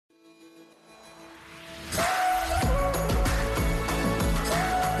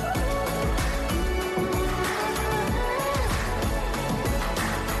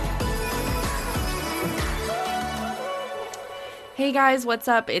Hey guys, what's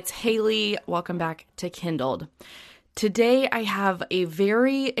up? It's Haley. Welcome back to Kindled. Today I have a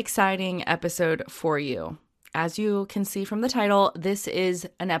very exciting episode for you. As you can see from the title, this is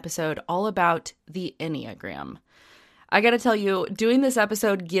an episode all about the Enneagram. I gotta tell you, doing this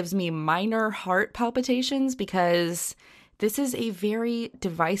episode gives me minor heart palpitations because this is a very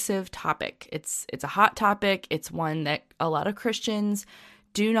divisive topic. It's a hot topic. It's one that a lot of Christians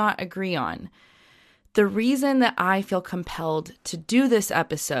do not agree on. The reason that I feel compelled to do this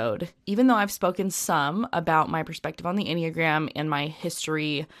episode, even though I've spoken some about my perspective on the Enneagram and my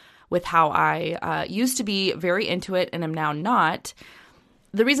history with how I used to be very into it and am now not,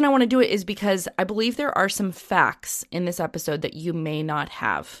 the reason I want to do it is because I believe there are some facts in this episode that you may not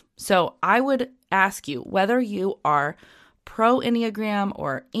have. So I would ask you whether you are pro-Enneagram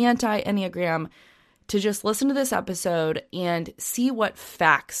or anti-Enneagram to just listen to this episode and see what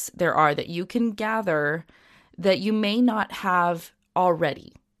facts there are that you can gather that you may not have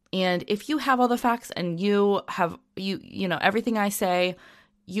already. And if you have all the facts and you have, you know, everything I say,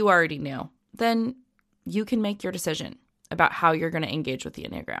 you already knew, then you can make your decision about how you're going to engage with the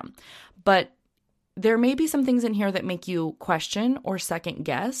Enneagram. But there may be some things in here that make you question or second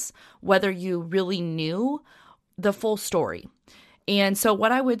guess whether you really knew the full story. And so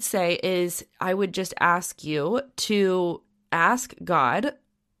what I would say is I would just ask you to ask God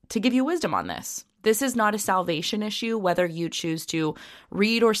to give you wisdom on this. This is not a salvation issue, whether you choose to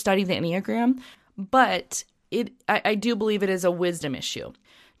read or study the Enneagram, but I do believe it is a wisdom issue.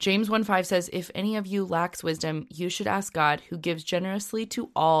 James 1:5 says, if any of you lacks wisdom, you should ask God, who gives generously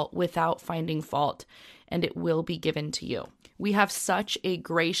to all without finding fault, and it will be given to you. We have such a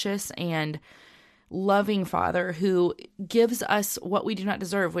gracious and loving Father who gives us what we do not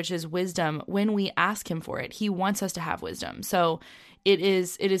deserve, which is wisdom when we ask him for it. He wants us to have wisdom. So it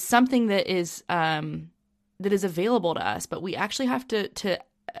is something that is available to us, but we actually have to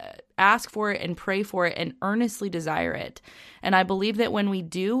ask for it and pray for it and earnestly desire it. And I believe that when we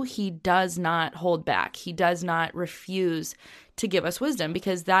do, he does not hold back. He does not refuse to give us wisdom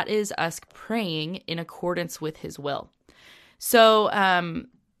because that is us praying in accordance with his will. So,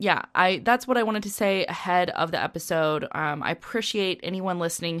 that's what I wanted to say ahead of the episode. I appreciate anyone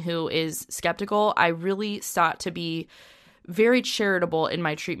listening who is skeptical. I really sought to be very charitable in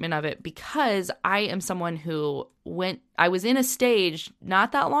my treatment of it because I am someone who I was in a stage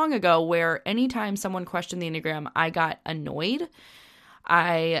not that long ago where anytime someone questioned the Enneagram, I got annoyed.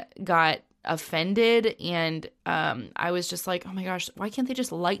 I got offended and I was just like, oh my gosh, why can't they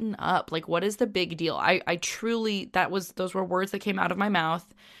just lighten up? Like, what is the big deal? I truly, those were words that came out of my mouth,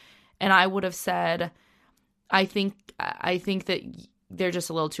 and I would have said, I think that they're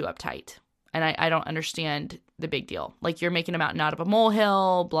just a little too uptight, and I don't understand the big deal. Like, you're making a mountain out of a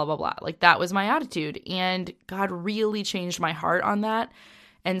molehill, blah, blah, blah. Like, that was my attitude, and God really changed my heart on that.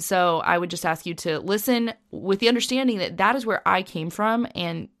 And so I would just ask you to listen with the understanding that that is where I came from,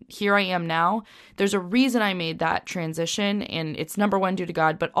 and here I am now. There's a reason I made that transition, and it's number one due to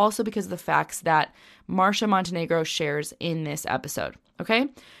God, but also because of the facts that Marsha Montenegro shares in this episode, okay?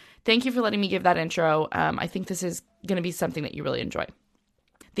 Thank you for letting me give that intro. I think this is going to be something that you really enjoy.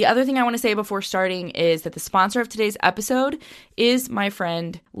 The other thing I want to say before starting is that the sponsor of today's episode is my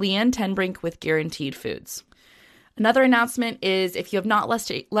friend Leanne Tenbrink with Guaranteed Foods. Another announcement is if you have not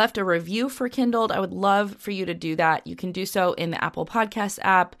left a review for Kindled, I would love for you to do that. You can do so in the Apple Podcast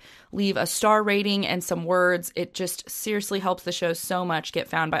app, leave a star rating and some words. It just seriously helps the show so much get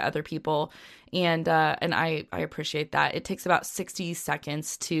found by other people. And I appreciate that. It takes about 60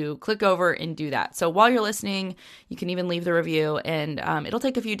 seconds to click over and do that. So while you're listening, you can even leave the review, and it'll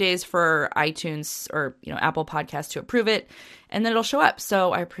take a few days for iTunes or Apple Podcasts to approve it, and then it'll show up.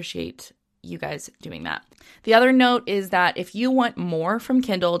 So I appreciate you guys doing that. The other note is that if you want more from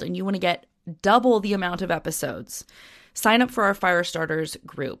Kindled and you want to get double the amount of episodes, sign up for our Fire Starters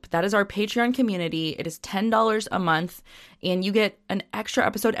group. That is our Patreon community. It is $10 a month, and you get an extra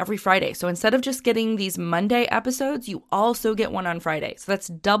episode every Friday. So instead of just getting these Monday episodes, you also get one on Friday. So that's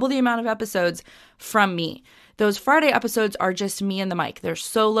double the amount of episodes from me. Those Friday episodes are just me and the mic. They're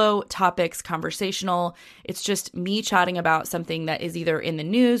solo topics, conversational. It's just me chatting about something that is either in the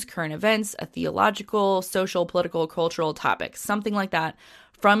news, current events, a theological, social, political, cultural topic, something like that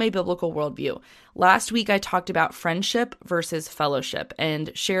from a biblical worldview. Last week, I talked about friendship versus fellowship and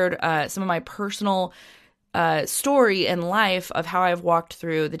shared some of my personal story in life of how I've walked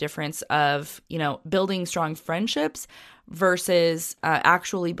through the difference of, building strong friendships versus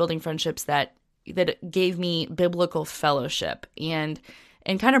actually building friendships that gave me biblical fellowship. And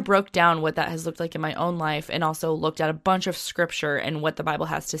and kind of broke down what that has looked like in my own life, and also looked at a bunch of scripture and what the Bible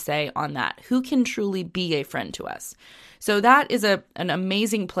has to say on that. Who can truly be a friend to us? So that is an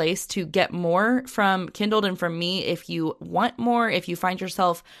amazing place to get more from Kindled and from me. If you want more, if you find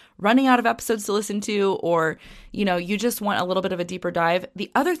yourself running out of episodes to listen to, or, you just want a little bit of a deeper dive.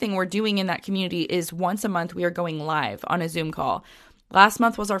 The other thing we're doing in that community is once a month, we are going live on a Zoom call. Last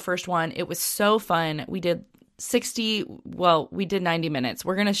month was our first one. It was so fun. We did 90 minutes.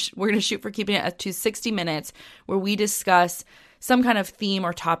 We're going to shoot for keeping it to 60 minutes where we discuss some kind of theme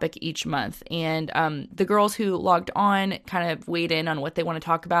or topic each month. And the girls who logged on kind of weighed in on what they want to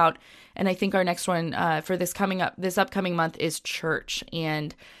talk about. And I think our next one for this upcoming month is church,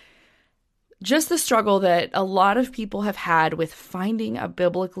 and just the struggle that a lot of people have had with finding a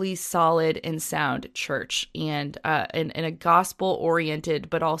biblically solid and sound church, and a gospel-oriented,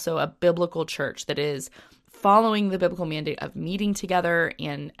 but also a biblical church that is following the biblical mandate of meeting together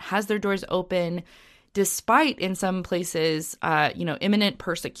and has their doors open, despite in some places, imminent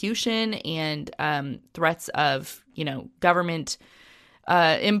persecution and threats of, government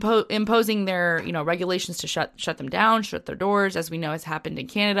imposing their, regulations to shut them down, shut their doors, as we know has happened in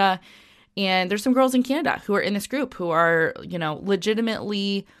Canada. And there's some girls in Canada who are in this group who are,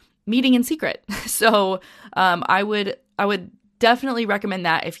 legitimately meeting in secret. So I would definitely recommend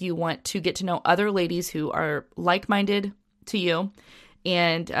that if you want to get to know other ladies who are like-minded to you,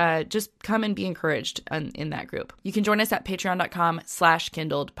 and just come and be encouraged in that group. You can join us at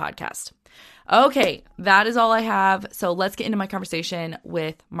patreon.com/Kindled podcast. Okay, that is all I have. So let's get into my conversation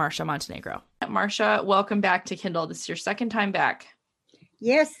with Marcia Montenegro. Marcia, welcome back to Kindled. This is your second time back.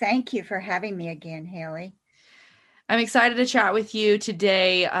 Yes, thank you for having me again, Haley. I'm excited to chat with you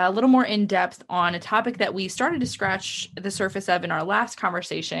today a little more in depth on a topic that we started to scratch the surface of in our last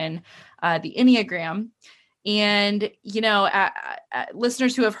conversation, the Enneagram. And,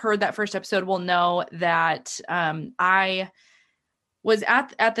 listeners who have heard that first episode will know that I was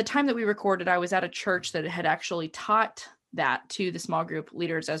at the time that we recorded, I was at a church that had actually taught that to the small group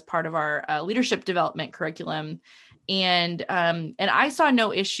leaders as part of our leadership development curriculum. And I saw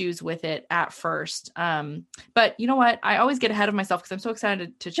no issues with it at first. But you know what? I always get ahead of myself because I'm so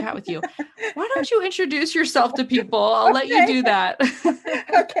excited to chat with you. Why don't you introduce yourself to people? I'll let you do that.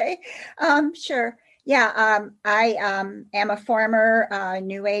 Okay. Sure. Yeah. I am a former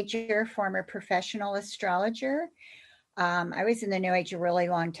New Ager, former professional astrologer. I was in the New Age a really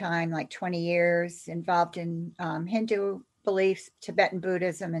long time, like 20 years, involved in Hindu beliefs, Tibetan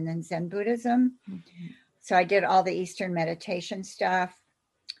Buddhism, and then Zen Buddhism. Mm-hmm. So I did all the Eastern meditation stuff.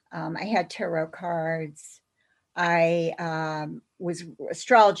 I had tarot cards. Astrology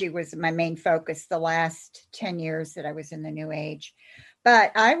was my main focus the last 10 years that I was in the New Age.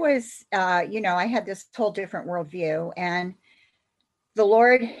 But I was, I had this whole different worldview, and the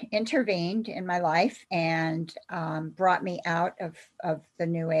Lord intervened in my life and brought me out of the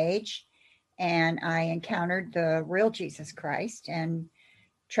New Age. And I encountered the real Jesus Christ and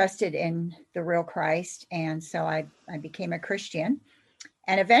trusted in the real Christ. And so I became a Christian.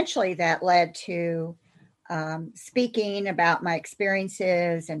 And eventually that led to speaking about my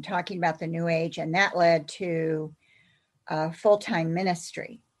experiences and talking about the New Age. And that led to full-time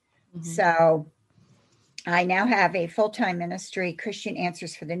ministry. Mm-hmm. So I now have a full-time ministry, Christian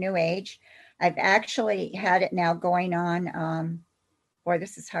Answers for the New Age. I've actually had it now going on,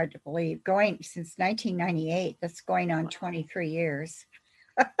 this is hard to believe, going since 1998. That's going on 23 years.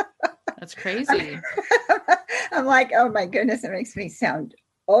 That's crazy. I'm like, oh my goodness, it makes me sound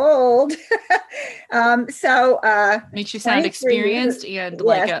old. Makes you sound experienced and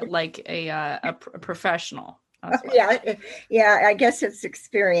yes. like a professional. Yeah, I guess it's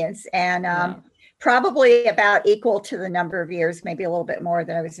experience, and probably about equal to the number of years, maybe a little bit more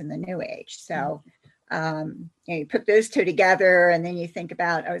than I was in the New Age. So you put those two together, and then you think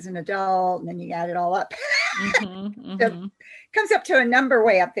about I was an adult, and then you add it all up. So it comes up to a number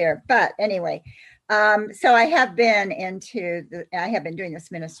way up there. But anyway, so I have been doing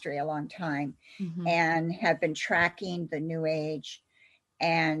this ministry a long time, and have been tracking the New Age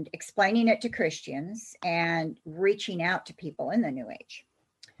and explaining it to Christians and reaching out to people in the New Age.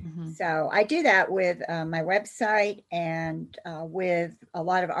 So I do that with my website and with a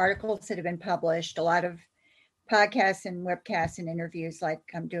lot of articles that have been published, a lot of podcasts and webcasts and interviews like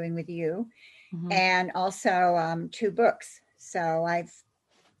I'm doing with you, and also 2 books. So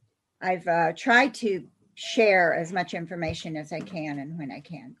I've tried to share as much information as I can and when I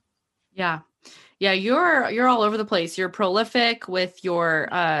can. Yeah, you're all over the place. You're prolific with your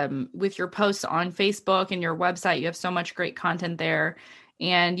posts on Facebook and your website. You have so much great content there.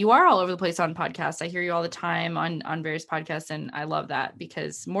 And you are all over the place on podcasts. I hear you all the time on various podcasts, and I love that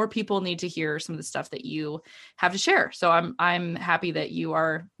because more people need to hear some of the stuff that you have to share. So I'm happy that you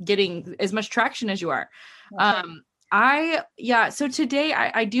are getting as much traction as you are. So today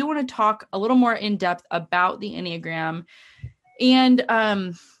I do want to talk a little more in depth about the Enneagram, and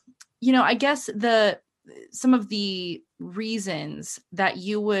I guess some of the reasons that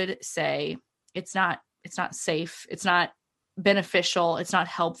you would say it's not safe, it's not beneficial, it's not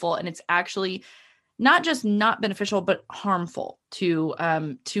helpful, and it's actually not just not beneficial but harmful to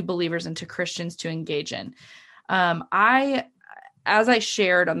believers and to Christians to engage in. As I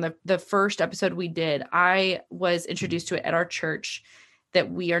shared on the first episode we did, I was introduced to it at our church that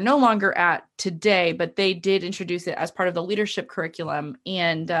we are no longer at today, but they did introduce it as part of the leadership curriculum.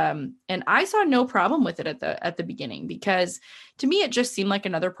 And I saw no problem with it at the beginning, because to me, it just seemed like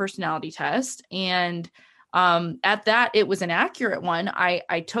another personality test. And at that, it was an accurate one.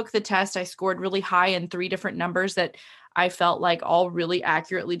 I took the test. I scored really high in 3 different numbers that I felt like all really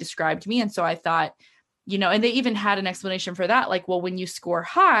accurately described me. And so I thought, and they even had an explanation for that. Like, well, when you score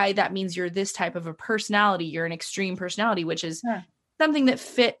high, that means you're this type of a personality. You're an extreme personality, which is something that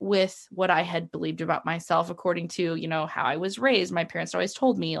fit with what I had believed about myself, according to, how I was raised. My parents always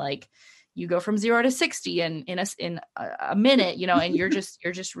told me, like, you go from 0 to 60 in a minute, and you're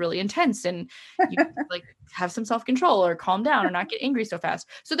just really intense, and you like have some self-control or calm down or not get angry so fast.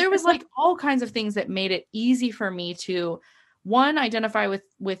 So there was like all kinds of things that made it easy for me to, one, identify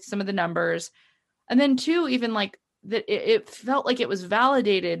with some of the numbers. And then 2, even like that it felt like it was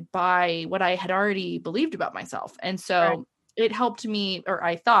validated by what I had already believed about myself. And so it helped me, or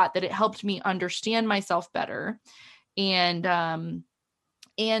I thought that it helped me understand myself better, and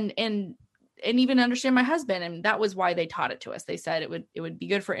even understand my husband. And that was why they taught it to us. They said it would be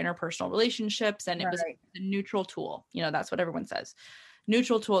good for interpersonal relationships, and it was a neutral tool. That's what everyone says.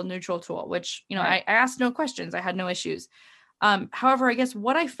 Neutral tool, which, I asked no questions. I had no issues. However, I guess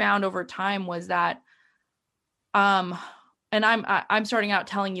what I found over time was that, and I'm starting out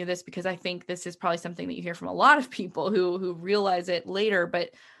telling you this because I think this is probably something that you hear from a lot of people who realize it later.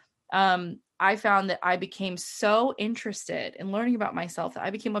 But I found that I became so interested in learning about myself that I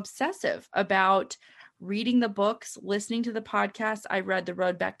became obsessive about reading the books, listening to the podcasts. I read The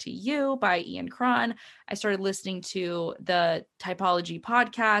Road Back to You by Ian Cron. I started listening to the Typology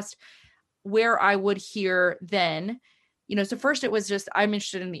podcast, where I would hear then, so first it was just, I'm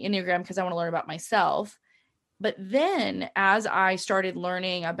interested in the Enneagram because I want to learn about myself. But then as I started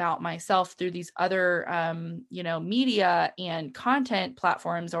learning about myself through these other, media and content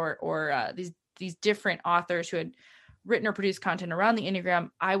platforms, or these different authors who had written or produced content around the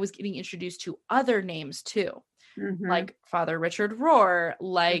Enneagram, I was getting introduced to other names too, like Father Richard Rohr,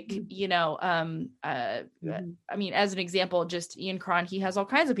 like, I mean, as an example, just Ian Cron, he has all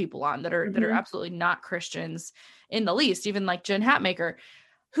kinds of people on that are absolutely not Christians in the least, even like Jen Hatmaker,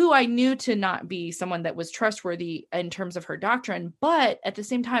 who I knew to not be someone that was trustworthy in terms of her doctrine. But at the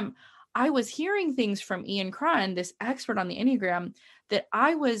same time, I was hearing things from Ian Cron, this expert on the Enneagram, that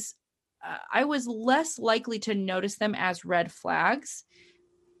I was less likely to notice them as red flags,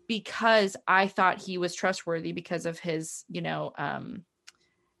 because I thought he was trustworthy because of his,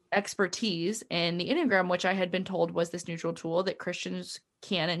 expertise in the Enneagram, which I had been told was this neutral tool that Christians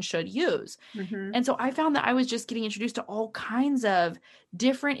can and should use. And so I found that I was just getting introduced to all kinds of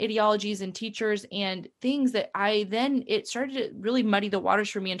different ideologies and teachers and things that it started to really muddy the waters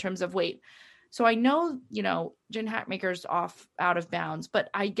for me in terms of, wait, so I know, Jen Hatmaker's out of bounds, but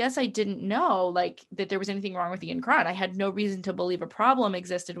I guess I didn't know like that there was anything wrong with Ian Cron. I had no reason to believe a problem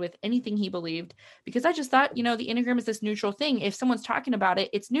existed with anything he believed, because I just thought, the Enneagram is this neutral thing. If someone's talking about it,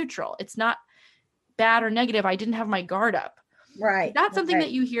 it's neutral. It's not bad or negative. I didn't have my guard up. Right. Is that something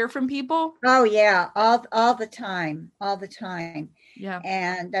that you hear from people? Oh yeah. All the time. Yeah.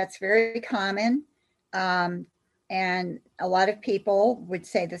 And that's very common. And a lot of people would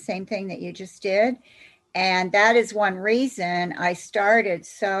say the same thing that you just did. And that is one reason I started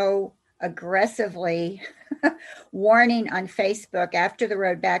so aggressively warning on Facebook after The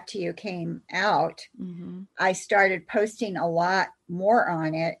Road Back to You came out. I started posting a lot more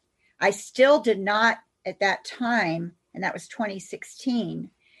on it. I still did not at that time, and that was 2016,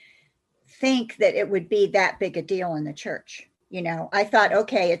 think that it would be that big a deal in the church. I thought,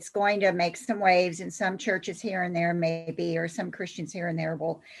 okay, it's going to make some waves in some churches here and there, maybe, or some Christians here and there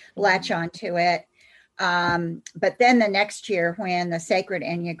will latch onto it. But then the next year, when the Sacred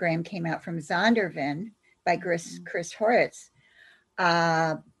Enneagram came out from Zondervan by Chris Horitz,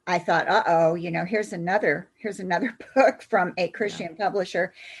 I thought, here's another book from a Christian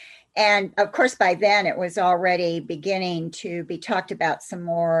publisher. And of course, by then it was already beginning to be talked about some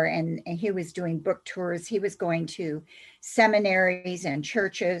more. And he was doing book tours. He was going to seminaries and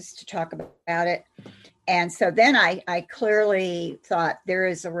churches to talk about it. And so then I clearly thought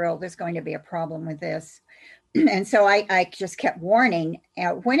there's going to be a problem with this. And so I just kept warning.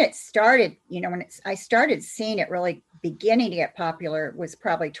 When it started, I started seeing it really beginning to get popular was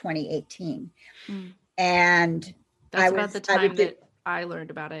probably 2018. Mm. And that's about the time that I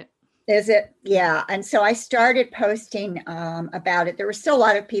learned about it. Is it? Yeah. And so I started posting about it. There were still a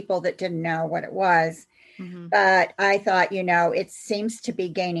lot of people that didn't know what it was. Mm-hmm. But I thought, it seems to be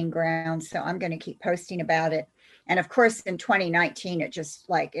gaining ground. So I'm going to keep posting about it. And of course, in 2019, it just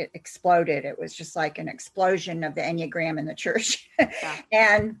it exploded. It was just like an explosion of the Enneagram in the church. Yeah.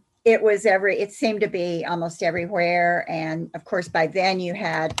 And it seemed to be almost everywhere. And of course, by then you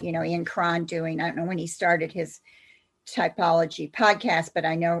had, Ian Cron doing, I don't know when he started his typology podcast, but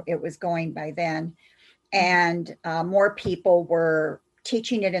I know it was going by then. And more people were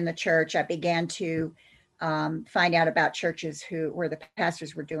teaching it in the church. I began to find out about churches where the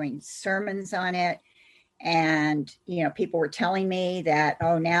pastors were doing sermons on it. And, people were telling me that,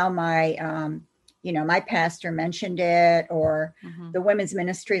 oh, now my pastor mentioned it, or the women's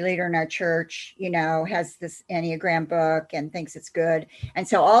ministry leader in our church, has this Enneagram book and thinks it's good. And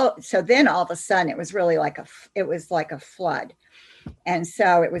so then all of a sudden it was really like a flood. And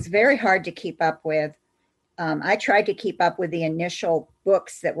so it was very hard to keep up with. I tried to keep up with the initial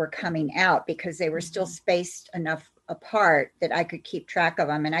books that were coming out because they were still spaced enough apart that I could keep track of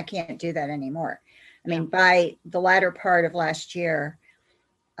them. And I can't do that anymore. I mean, by the latter part of last year,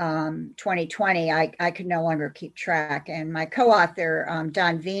 2020, I could no longer keep track. And my co-author,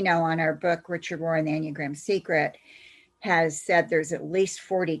 Don Vino, on our book, Richard Rohr and the Enneagram Secret, has said there's at least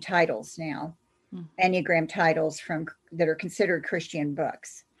 40 titles now, Enneagram titles that are considered Christian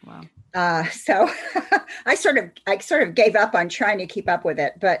books. Wow. So I sort of gave up on trying to keep up with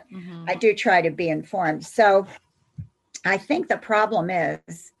it, but I do try to be informed. So I think the problem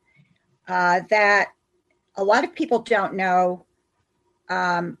is that a lot of people don't know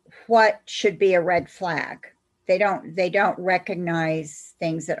what should be a red flag. They don't recognize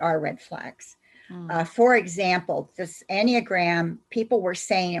things that are red flags. For example, this Enneagram, people were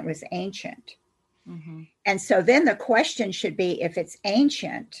saying it was ancient. And so then the question should be, if it's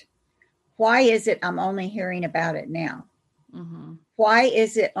ancient, why is it I'm only hearing about it now? Why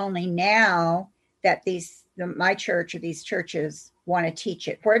is it only now that my church or these churches want to teach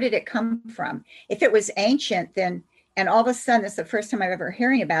it? Where did it come from? If it was ancient, then, and all of a sudden, this is the first time I've ever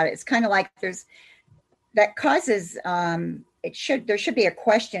hearing about it. It's kind of like that causes, there should be a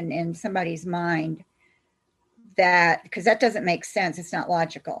question in somebody's mind because that doesn't make sense. It's not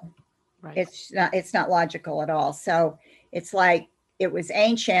logical. Right. It's not logical at all. So it's like it was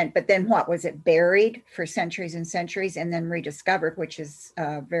ancient, but then what? Was it buried for centuries and centuries and then rediscovered, which is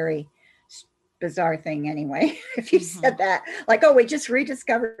a very bizarre thing anyway, if you said that, like, oh, we just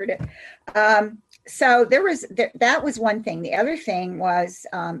rediscovered it. So that was one thing. The other thing was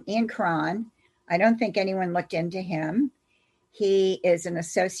Ian Cron. I don't think anyone looked into him. He is an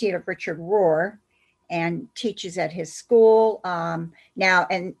associate of Richard Rohr and teaches at his school now.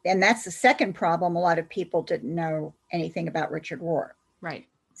 And that's the second problem. A lot of people didn't know anything about Richard Rohr. Right.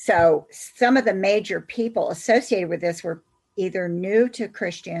 So some of the major people associated with this were either new to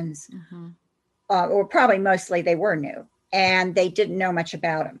Christians or probably mostly they were new and they didn't know much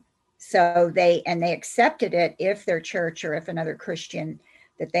about him. So they accepted it if their church or if another Christian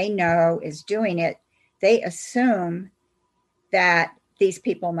that they know is doing it, they assume that these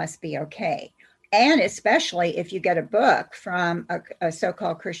people must be okay. And especially if you get a book from a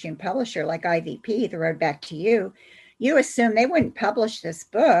so-called Christian publisher like IVP, The Road Back to You, you assume they wouldn't publish this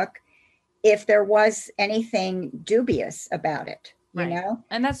book if there was anything dubious about it. You know?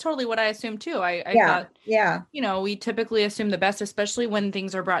 And that's totally what I assumed too. I thought, we typically assume the best, especially when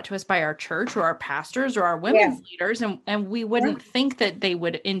things are brought to us by our church or our pastors or our women's leaders. And we wouldn't think that they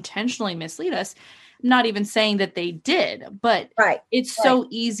would intentionally mislead us. Not even saying that they did, but it's so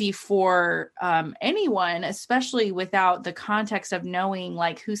easy for anyone, especially without the context of knowing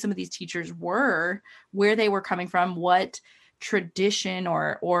like who some of these teachers were, where they were coming from, what tradition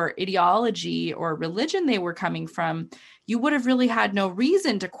or ideology or religion they were coming from. You would have really had no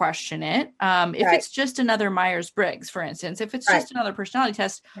reason to question it. If it's just another Myers-Briggs, for instance, if it's just another personality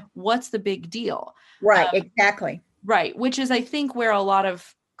test, what's the big deal? Right, exactly. Right, which is, I think, where a lot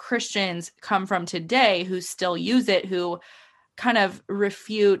of Christians come from today who still use it, who kind of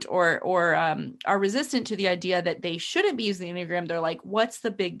refute or are resistant to the idea that they shouldn't be using the Enneagram. They're like, what's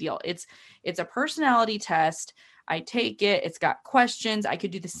the big deal? It's a personality test. I take it. It's got questions. I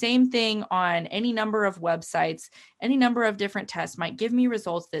could do the same thing on any number of websites. Any number of different tests might give me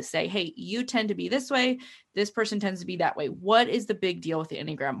results that say, hey, you tend to be this way. This person tends to be that way. What is the big deal with the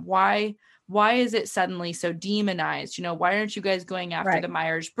Enneagram? Why is it suddenly so demonized? Why aren't you guys going after Right. the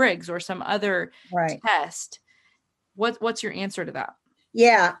Myers-Briggs or some other Right. test? What's your answer to that?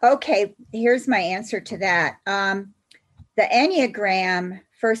 Yeah. Okay. Here's my answer to that. The Enneagram,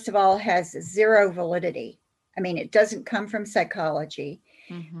 first of all, has zero validity. I mean, it doesn't come from psychology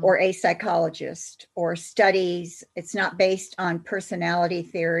or a psychologist or studies. It's not based on personality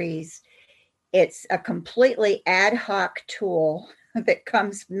theories. It's a completely ad hoc tool that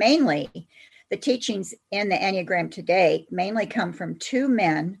comes mainly, the teachings in the Enneagram today mainly come from two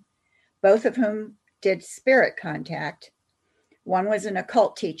men, both of whom did spirit contact. One was an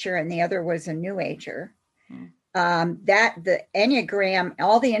occult teacher and the other was a New Ager. That the Enneagram,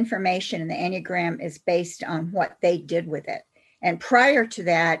 all the information in the Enneagram is based on what they did with it. And prior to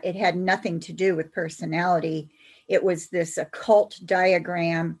that, it had nothing to do with personality. It was this occult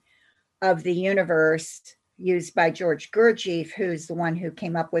diagram of the universe used by George Gurdjieff, who's the one who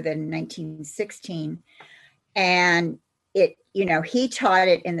came up with it in 1916. And it, he taught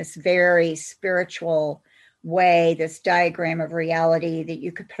it in this very spiritual way, this diagram of reality that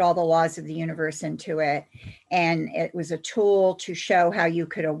you could put all the laws of the universe into it. And it was a tool to show how you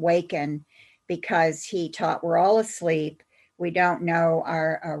could awaken, because he taught we're all asleep. We don't know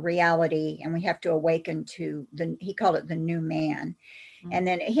our reality, and we have to awaken to he called it the new man. And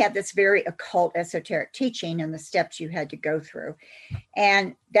then he had this very occult, esoteric teaching and the steps you had to go through.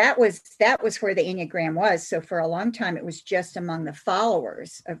 And that was where the Enneagram was. So for a long time, it was just among the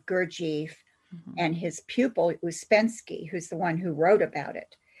followers of Gurdjieff and his pupil, Ouspensky, who's the one who wrote about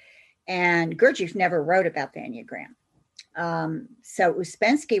it. And Gurdjieff never wrote about the Enneagram. So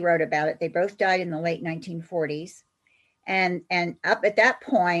Ouspensky wrote about it. They both died in the late 1940s. And up at that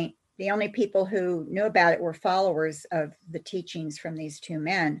point, the only people who knew about it were followers of the teachings from these two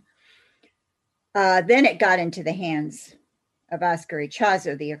men. Then it got into the hands of Oscar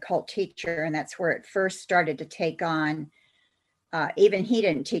Ichazo, the occult teacher, and that's where it first started to take on, even he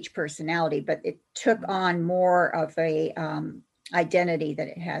didn't teach personality, but it took on more of a identity that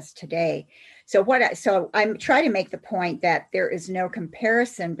it has today. So I'm trying to make the point that there is no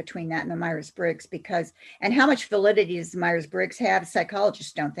comparison between that and the Myers-Briggs, and how much validity does the Myers-Briggs have?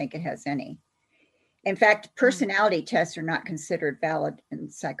 Psychologists don't think it has any. In fact, personality tests are not considered valid in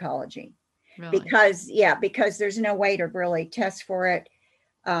psychology. Really? Because there's no way to really test for it.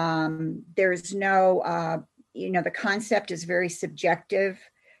 There's no, the concept is very subjective.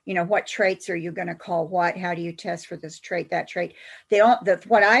 What traits are you going to call what? How do you test for this trait, that trait?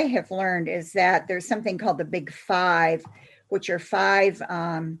 What I have learned is that there's something called the Big Five, which are five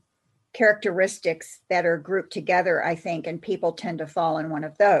characteristics that are grouped together, I think, and people tend to fall in one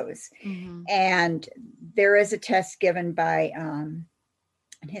of those. And there is a test given by, and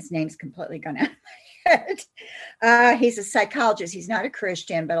his name's completely gone out of my head. He's a psychologist. He's not a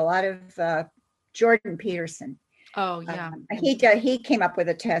Christian, but a lot of Jordan Peterson. Oh, yeah. He came up with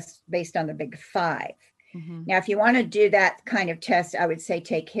a test based on the Big Five. Now, if you want to do that kind of test, I would say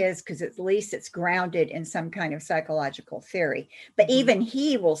take his, because at least it's grounded in some kind of psychological theory. But even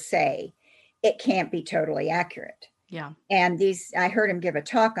he will say it can't be totally accurate. Yeah. And I heard him give a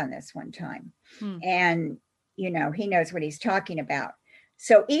talk on this one time. And, he knows what he's talking about.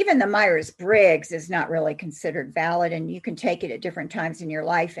 So even the Myers-Briggs is not really considered valid, and you can take it at different times in your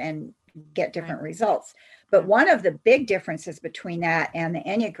life and get different results. But one of the big differences between that and the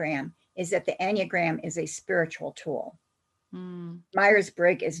Enneagram is that the Enneagram is a spiritual tool.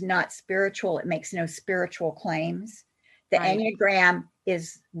 Myers-Briggs is not spiritual. It makes no spiritual claims. The Enneagram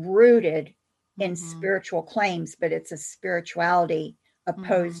is rooted in spiritual claims, but it's a spirituality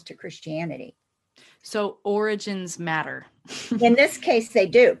opposed to Christianity. So origins matter. In this case, they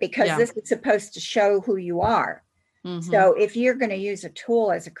do, because this is supposed to show who you are. So if you're going to use a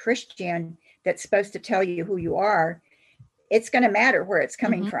tool as a Christian that's supposed to tell you who you are, it's going to matter where it's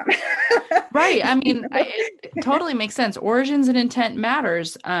coming from. Right. I mean, it totally makes sense. Origins and intent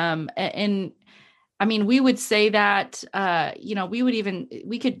matters. And I mean, we would say that,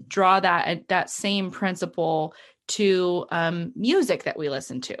 we could draw that same principle to music that we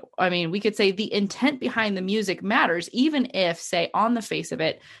listen to. I mean, we could say the intent behind the music matters, even if, say, on the face of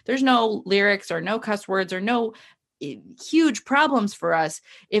it, there's no lyrics or no cuss words or no huge problems for us.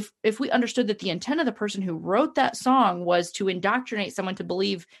 If we understood that the intent of the person who wrote that song was to indoctrinate someone to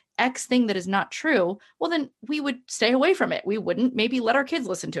believe X thing that is not true, well, then we would stay away from it. We wouldn't maybe let our kids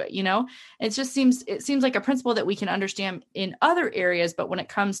listen to it. It seems like a principle that we can understand in other areas, but when it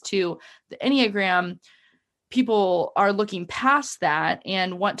comes to the Enneagram, people are looking past that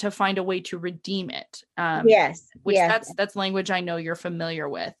and want to find a way to redeem it. Yes. Which yes. that's language I know you're familiar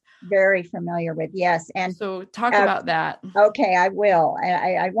with. Very familiar with. Yes. And so talk about that. Okay, I will.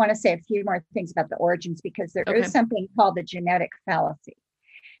 I want to say a few more things about the origins, because there is something called the genetic fallacy.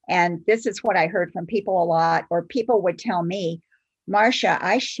 And this is what I heard from people a lot, or people would tell me, Marcia,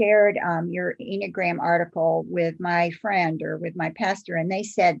 I shared your Enneagram article with my friend or with my pastor, and they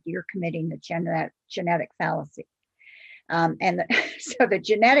said you're committing the genetic fallacy. So the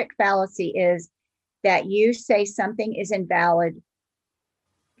genetic fallacy is that you say something is invalid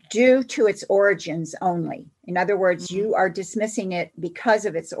due to its origins only. In other words, you are dismissing it because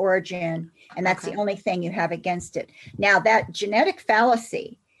of its origin, and that's the only thing you have against it. Now, that genetic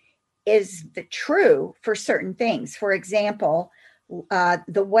fallacy is true for certain things. For example,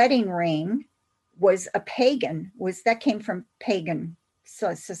 the wedding ring was that came from pagan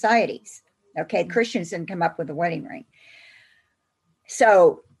societies. Okay, Christians didn't come up with the wedding ring.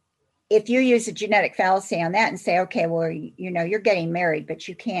 So if you use a genetic fallacy on that and say, okay, well, you're getting married, but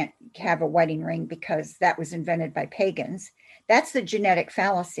you can't have a wedding ring because that was invented by pagans, that's the genetic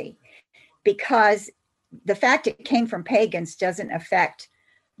fallacy, because the fact it came from pagans doesn't affect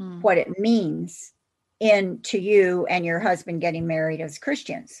what it means to you and your husband getting married as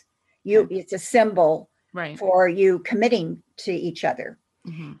Christians. It's a symbol for you committing to each other.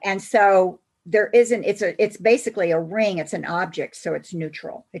 Mm-hmm. And so it's basically a ring. It's an object, so it's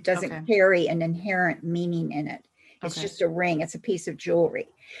neutral. It doesn't carry an inherent meaning in it. It's just a ring. It's a piece of jewelry.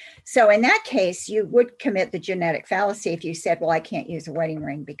 So in that case, you would commit the genetic fallacy if you said, well, I can't use a wedding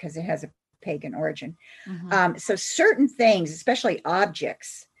ring because it has a pagan origin. Mm-hmm. So certain things, especially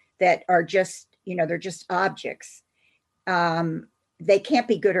objects that are just, they're just objects. They can't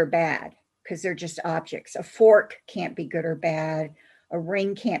be good or bad because they're just objects. A fork can't be good or bad. A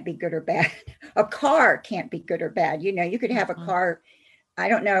ring can't be good or bad. A car can't be good or bad. You could have a car. I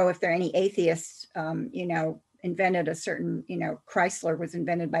don't know if there are any atheists, invented a certain, Chrysler was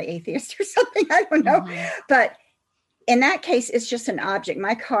invented by atheists or something. I don't know. Mm-hmm. But in that case, it's just an object.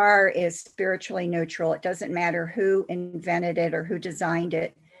 My car is spiritually neutral. It doesn't matter who invented it or who designed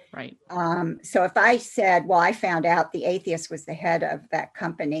it. Right. So if I said, well, I found out the atheist was the head of that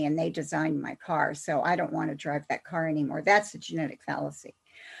company and they designed my car, so I don't want to drive that car anymore, that's a genetic fallacy.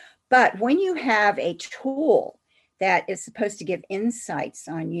 But when you have a tool that is supposed to give insights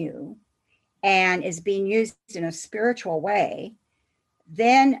on you and is being used in a spiritual way,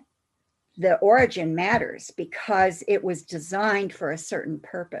 then the origin matters because it was designed for a certain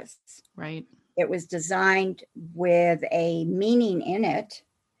purpose. Right. It was designed with a meaning in it.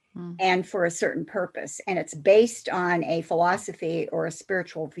 And for a certain purpose. And it's based on a philosophy or a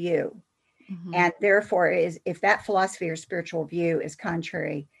spiritual view. Mm-hmm. And therefore, if that philosophy or spiritual view is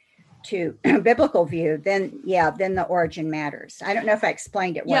contrary to biblical view, then the origin matters. I don't know if I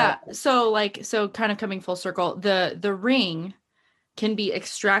explained it well. Yeah. So kind of coming full circle, the ring can be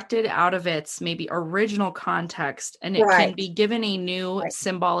extracted out of its maybe original context, and it can be given a new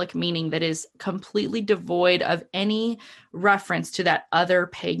symbolic meaning that is completely devoid of any reference to that other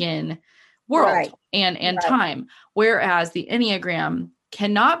pagan world and time. Whereas the Enneagram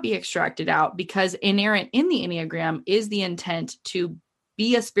cannot be extracted out because inherent in the Enneagram is the intent to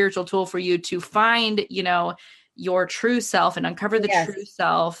be a spiritual tool for you to find, your true self and uncover the true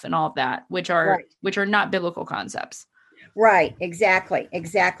self and all of that, which are not biblical concepts. Right. Exactly.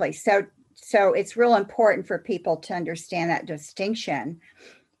 So it's real important for people to understand that distinction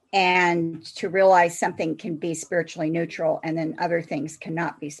and to realize something can be spiritually neutral and then other things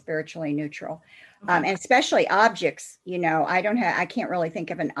cannot be spiritually neutral. And especially objects, I can't really think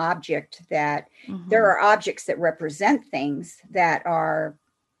of an object that there are objects that represent things that are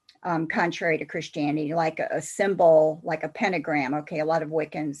contrary to Christianity, like a symbol, like a pentagram. Okay, a lot of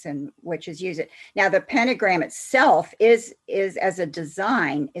Wiccans and witches use it. Now, the pentagram itself is as a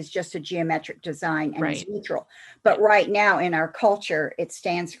design, is just a geometric design and is neutral. But right now in our culture, it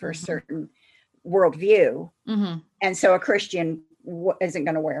stands for a certain worldview. Mm-hmm. And so a Christian isn't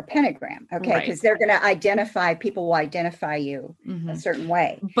going to wear a pentagram, okay, because they're going to people will identify you a certain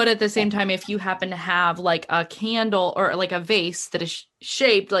way. But at the same time, if you happen to have like a candle or like a vase that is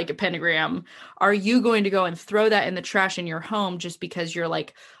shaped like a pentagram, are you going to go and throw that in the trash in your home just because you're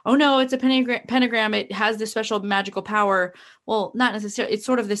like, oh no, it's a pentagram, it has this special magical power? Well, not necessarily. It's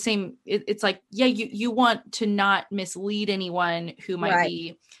sort of the same. It's like, you want to not mislead anyone who might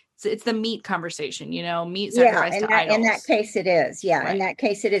be. It's the meat conversation, meat sacrifice to idols. In that case it is. In that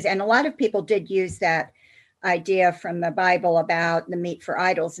case it is. And a lot of people did use that idea from the Bible about the meat for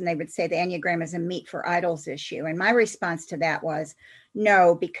idols. And they would say the Enneagram is a meat for idols issue. And my response to that was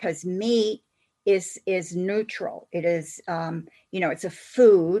no, because meat is neutral. It is, it's a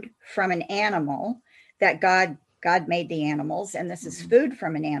food from an animal that God made the animals, and this is food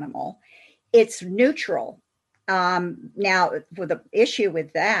from an animal. It's neutral. Now, the issue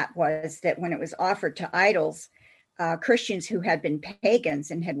with that was that when it was offered to idols, Christians who had been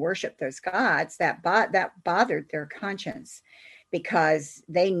pagans and had worshipped those gods, that bothered their conscience, because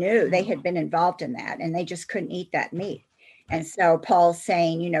they knew they had been involved in that and they just couldn't eat that meat. And so Paul's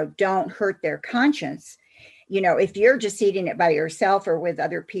saying, don't hurt their conscience. If you're just eating it by yourself or with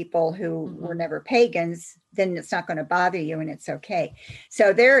other people who were never pagans, then it's not going to bother you and it's okay.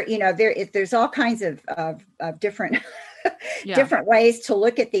 So there's all kinds of different different ways to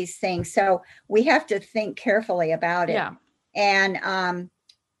look at these things. So we have to think carefully about it. Yeah. And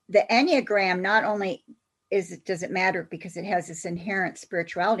the Enneagram not only does it matter because it has this inherent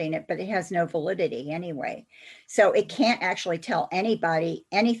spirituality in it, but it has no validity anyway. So it can't actually tell anybody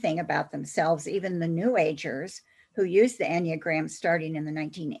anything about themselves, even the New Agers who use the Enneagram starting in the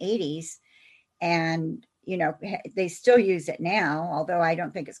 1980s. And, they still use it now, although I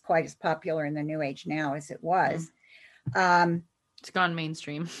don't think it's quite as popular in the New Age now as it was. It's gone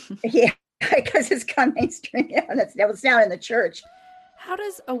mainstream. Yeah, because it's gone mainstream. Yeah, that was down in the church. How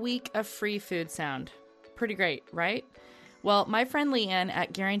does a week of free food sound? Pretty great, right? Well, my friend Leanne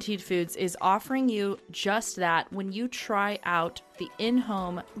at Guaranteed Foods is offering you just that when you try out the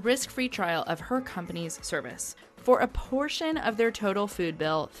in-home risk-free trial of her company's service. For a portion of their total food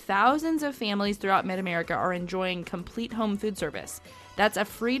bill, thousands of families throughout Mid-America are enjoying complete home food service. That's a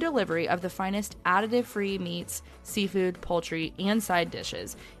free delivery of the finest additive-free meats, seafood, poultry, and side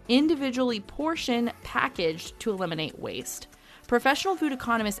dishes, individually portion packaged to eliminate waste. Professional food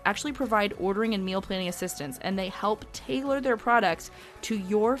economists actually provide ordering and meal planning assistance, and they help tailor their products to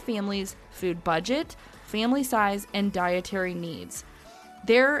your family's food budget, family size, and dietary needs.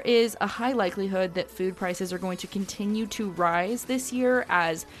 There is a high likelihood that food prices are going to continue to rise this year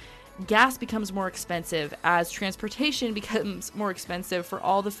as gas becomes more expensive, as transportation becomes more expensive for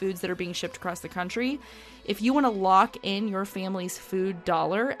all the foods that are being shipped across the country. If you want to lock in your family's food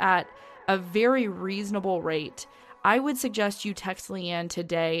dollar at a very reasonable rate, I would suggest you text Leanne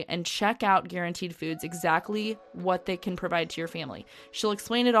today and check out Guaranteed Foods, exactly what they can provide to your family. She'll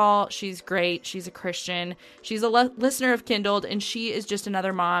explain it all. She's great. She's a Christian. She's a listener of Kindled, and she is just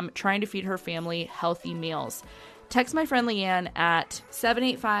another mom trying to feed her family healthy meals. Text my friend Leanne at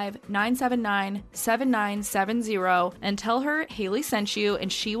 785-979-7970 and tell her Haley sent you, and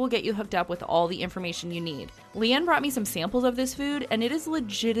she will get you hooked up with all the information you need. Leanne brought me some samples of this food, and it is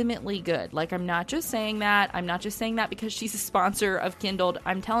legitimately good. Like, I'm not just saying that. I'm not just saying that because she's a sponsor of Kindled.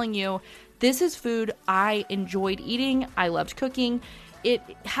 I'm telling you, this is food I enjoyed eating. I loved cooking.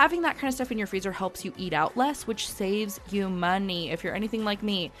 Having that kind of stuff in your freezer helps you eat out less, which saves you money. If you're anything like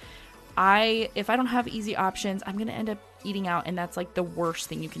me, if I don't have easy options, I'm going to end up eating out, and that's like the worst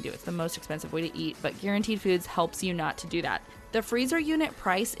thing you can do. It's the most expensive way to eat, but Guaranteed Foods helps you not to do that. The freezer unit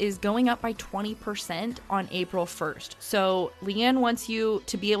price is going up by 20% on April 1st. So Leanne wants you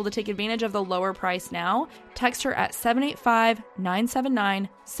to be able to take advantage of the lower price now. Text her at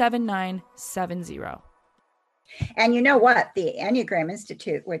 785-979-7970. And you know what? The Enneagram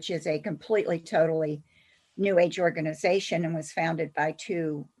Institute, which is a completely, totally New Age organization and was founded by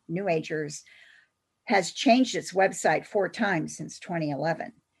two New Agers, has changed its website 4 times since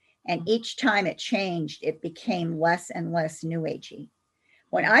 2011. And each time it changed, it became less and less New Agey.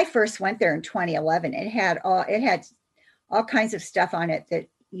 When I first went there in 2011, it had all kinds of stuff on it that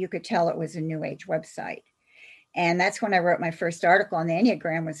you could tell it was a New Age website. And that's when I wrote my first article on the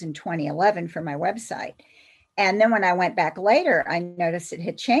Enneagram, was in 2011 for my website. And then when I went back later, I noticed it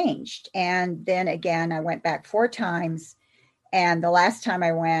had changed. And then again, I went back 4 times. And the last time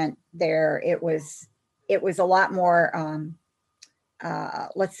I went there, it was a lot more,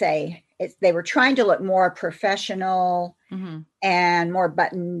 let's say, they were trying to look more professional and more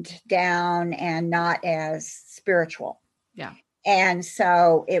buttoned down and not as spiritual. Yeah. And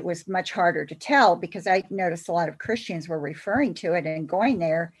so it was much harder to tell, because I noticed a lot of Christians were referring to it and going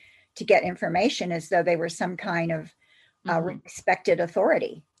there to get information as though they were some kind of respected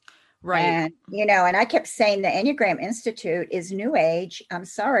authority. Right. And, and I kept saying the Enneagram Institute is New Age. I'm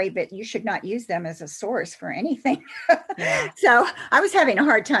sorry, but you should not use them as a source for anything. Yeah. So I was having a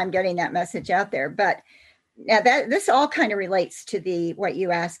hard time getting that message out there. But now this all kind of relates to what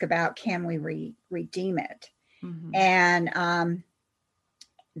you ask about, can we redeem it? And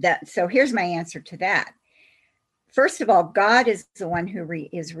so here's my answer to that. First of all, God is the one who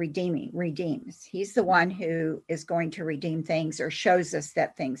redeems. He's the one who is going to redeem things or shows us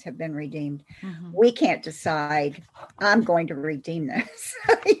that things have been redeemed. Mm-hmm. We can't decide, I'm going to redeem this.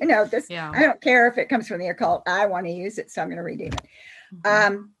 This, Yeah. I don't care if it comes from the occult. I want to use it, so I'm going to redeem it.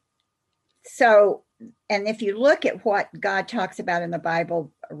 Mm-hmm. So, and if you look at what God talks about in the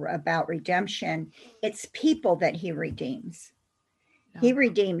Bible about redemption, it's people that he redeems. Yeah. He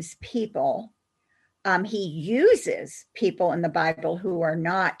redeems people. He uses people in the Bible who are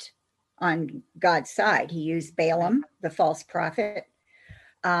not on God's side. He used Balaam, the false prophet.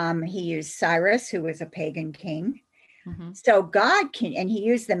 He used Cyrus, who was a pagan king. Mm-hmm. So God can, and he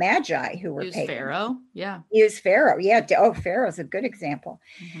used the Magi, who were Use pagan. Pharaoh. Yeah. He used Pharaoh. Yeah. Oh, Pharaoh's a good example.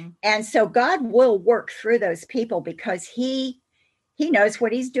 Mm-hmm. And so God will work through those people because he knows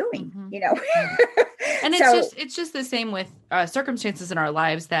what he's doing, Mm-hmm. And it's just the same with circumstances in our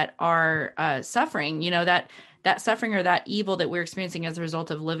lives that are suffering, that suffering or that evil that we're experiencing as a result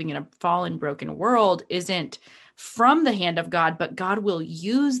of living in a fallen, broken world isn't from the hand of God, but God will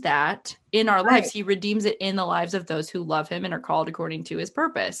use that in our lives. He redeems it in the lives of those who love him and are called according to his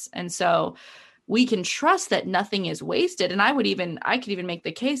purpose. And so we can trust that nothing is wasted. And I could even make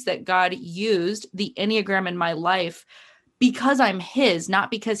the case that God used the Enneagram in my life because I'm his,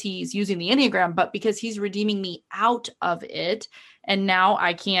 not because he's using the Enneagram, but because he's redeeming me out of it. And now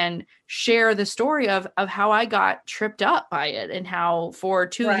I can share the story of how I got tripped up by it and how for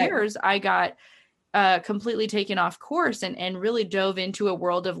 2 years I got completely taken off course and really dove into a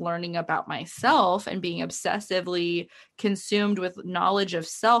world of learning about myself and being obsessively consumed with knowledge of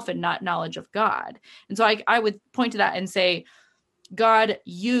self and not knowledge of God. And so I would point to that and say, God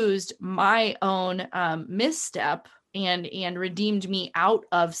used my own misstep and redeemed me out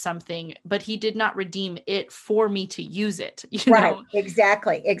of something, but he did not redeem it for me to use it.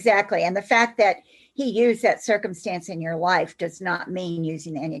 Exactly. And the fact that he used that circumstance in your life does not mean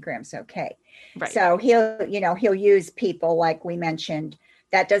using the Enneagram's okay. Right. So he'll use people like we mentioned.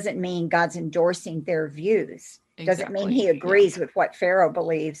 That doesn't mean God's endorsing their views. Doesn't mean he agrees with what Pharaoh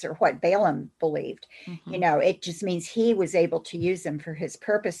believes or what Balaam believed. Mm-hmm. It just means he was able to use them for his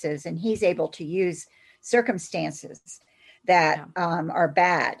purposes, and he's able to use circumstances that are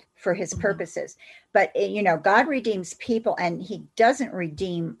bad for his purposes. But God redeems people, and he doesn't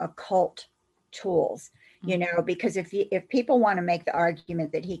redeem occult tools. Because if people want to make the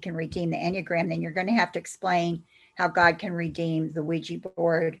argument that he can redeem the Enneagram, then you're going to have to explain how God can redeem the Ouija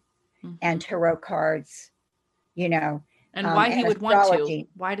board and tarot cards. And why he would astrology. want to.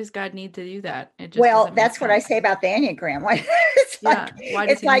 Why does God need to do that? It just well, that's what I say about the Enneagram.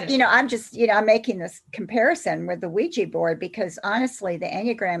 I'm just, I'm making this comparison with the Ouija board because honestly, the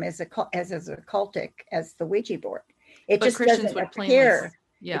Enneagram is as occultic as the Ouija board. It just doesn't appear.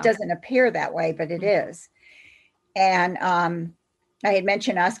 It doesn't appear that way, but it is. And I had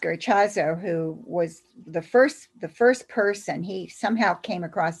mentioned Oscar Ichazo, who was the first person. He somehow came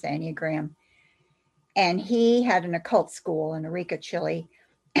across the Enneagram. And he had an occult school in Arica, Chile,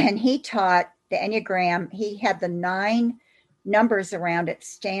 and he taught the Enneagram. He had the 9 numbers around it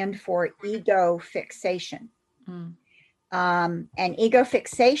stand for ego fixation. And ego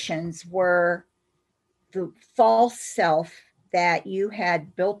fixations were the false self that you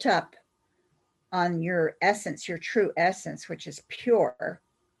had built up on your essence, your true essence, which is pure.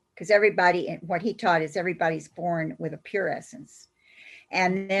 Because what he taught is everybody's born with a pure essence.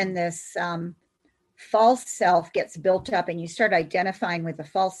 And then this false self gets built up and you start identifying with the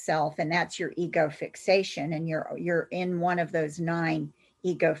false self, and that's your ego fixation, and you're in one of those 9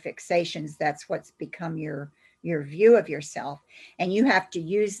 ego fixations. That's what's become your view of yourself, and you have to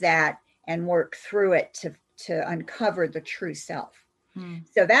use that and work through it to uncover the true self.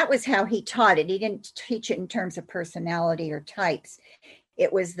 So that was how he taught it. He didn't teach it in terms of personality or types.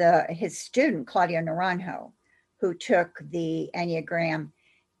 It was his student Claudio Naranjo who took the Enneagram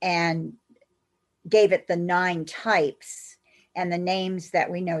and gave it the 9 types and the names that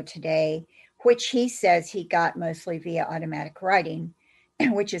we know today, which he says he got mostly via automatic writing,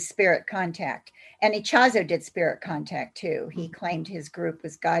 which is spirit contact. And Ichazo did spirit contact too. He claimed his group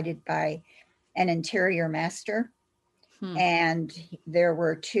was guided by an interior master. And there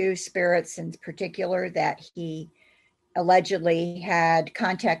were 2 spirits in particular that he allegedly had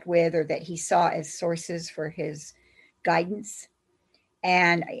contact with, or that he saw as sources for his guidance.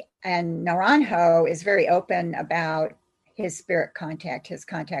 And Naranjo is very open about his spirit contact, his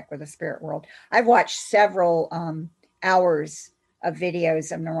contact with the spirit world. I've watched several hours of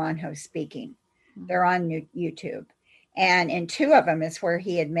videos of Naranjo speaking. They're on YouTube. And in 2 of them is where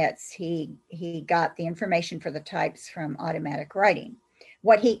he admits he got the information for the types from automatic writing.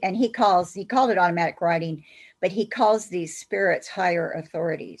 he called it automatic writing, but he calls these spirits higher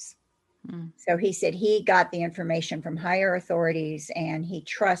authorities. Mm. So he said he got the information from higher authorities, and he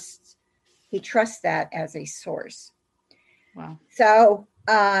trusts that as a source. Wow. So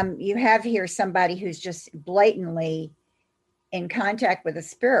you have here somebody who's just blatantly in contact with the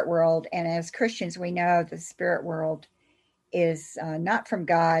spirit world. And as Christians, we know the spirit world is not from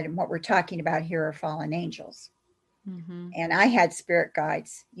God. And what we're talking about here are fallen angels. Mm-hmm. And I had spirit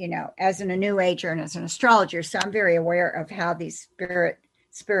guides, as a New Ager and as an astrologer. So I'm very aware of how these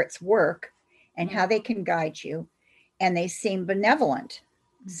spirits work and how they can guide you. And they seem benevolent.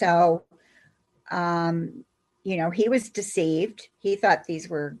 Mm-hmm. So, he was deceived.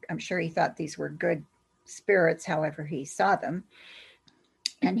 I'm sure he thought these were good spirits, however he saw them.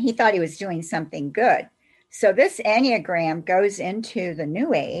 And he thought he was doing something good. So this Enneagram goes into the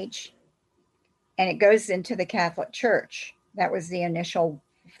New Age, and it goes into the Catholic Church. That was the initial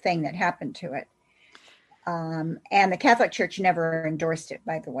thing that happened to it. And the Catholic Church never endorsed it,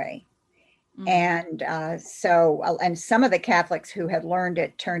 by the way. Mm-hmm. And and some of the Catholics who had learned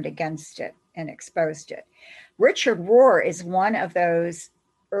it turned against it and exposed it. Richard Rohr is one of those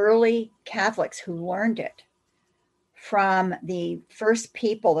early Catholics who learned it from the first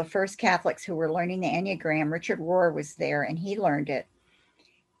Catholics who were learning the Enneagram. Richard Rohr was there, and he learned it.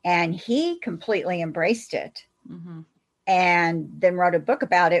 And he completely embraced it. Mm-hmm. And then wrote a book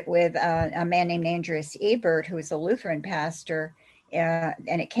about it with a man named Andreas Ebert, who was a Lutheran pastor. And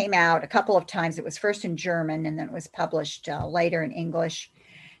it came out a couple of times. It was first in German, and then it was published later in English.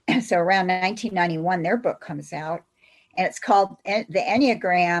 And so around 1991, their book comes out, and it's called The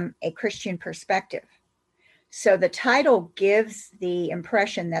Enneagram, A Christian Perspective. So the title gives the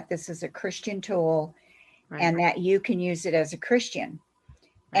impression that this is a Christian tool, right, and that you can use it as a Christian.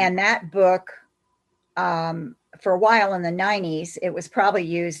 Right. And that book, for a while in the 90s, it was probably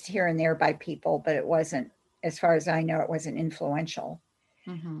used here and there by people, but it wasn't, as far as I know, it wasn't influential.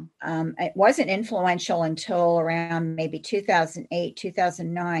 Mm-hmm. It wasn't influential until around maybe 2008,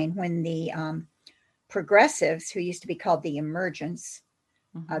 2009, when the progressives, who used to be called the Emergents,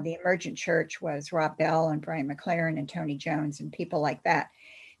 mm-hmm, the Emergent Church was Rob Bell and Brian McLaren and Tony Jones and people like that.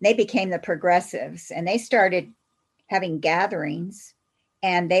 They became the progressives, and they started having gatherings,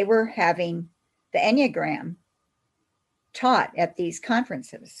 and they were having the Enneagram taught at these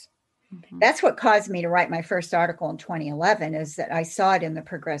conferences. Mm-hmm. That's what caused me to write my first article in 2011, is that I saw it in the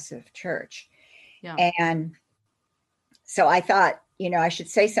progressive church. Yeah. And so I thought, I should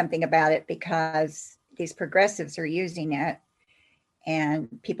say something about it, because these progressives are using it and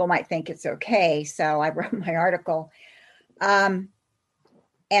people might think it's okay. So I wrote my article. And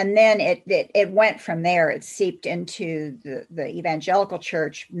then it went from there. It seeped into the evangelical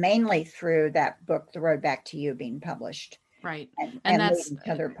church, mainly through that book, The Road Back to You, being published. Right. And that's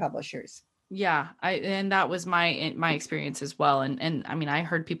other publishers. Yeah. And that was my experience as well. And I mean, I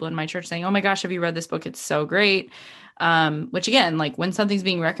heard people in my church saying, "Oh my gosh, have you read this book? It's so great." Which again, like when something's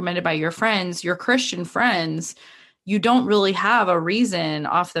being recommended by your friends, your Christian friends, you don't really have a reason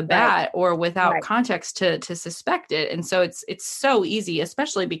off the bat, right, or without, right, context to suspect it. And so it's so easy,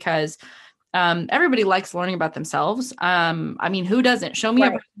 especially because everybody likes learning about themselves. I mean, who doesn't? Show me,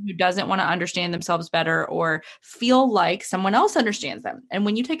 right, a person who doesn't want to understand themselves better or feel like someone else understands them. And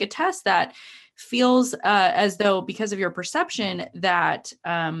when you take a test that feels as though, because of your perception, that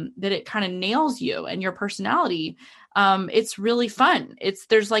it kind of nails you and your personality, it's really fun.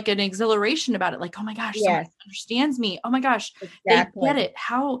 There's like an exhilaration about it. Like, oh my gosh, yes, someone understands me. Oh my gosh, exactly, they get it.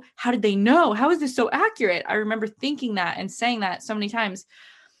 How did they know? How is this so accurate? I remember thinking that and saying that so many times.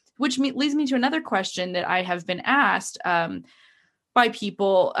 Which leads me to another question that I have been asked by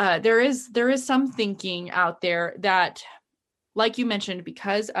people. There is some thinking out there that, like you mentioned,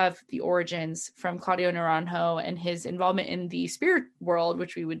 because of the origins from Claudio Naranjo and his involvement in the spirit world,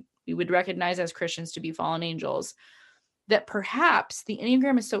 which we would recognize as Christians to be fallen angels, that perhaps the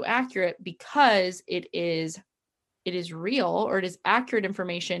Enneagram is so accurate because it is real, or it is accurate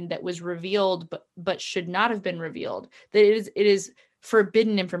information that was revealed but should not have been revealed. That it is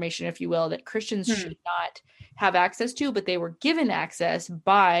forbidden information, if you will, that Christians should not have access to, but they were given access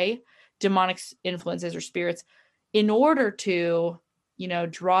by demonic influences or spirits in order to,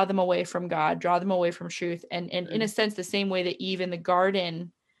 draw them away from God, draw them away from truth. And in a sense, the same way that Eve in the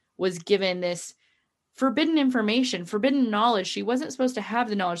garden was given this forbidden information, forbidden knowledge. She wasn't supposed to have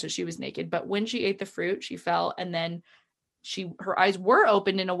the knowledge that she was naked, but when she ate the fruit, she fell, and then her eyes were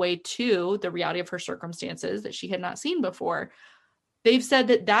opened in a way to the reality of her circumstances that she had not seen before. They've said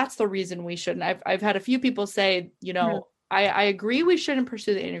that that's the reason we shouldn't. I've had a few people say, I agree we shouldn't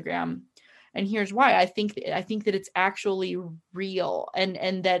pursue the Enneagram. And here's why. I think that it's actually real,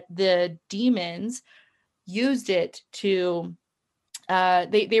 and that the demons used it to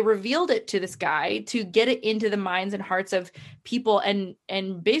they revealed it to this guy to get it into the minds and hearts of people, and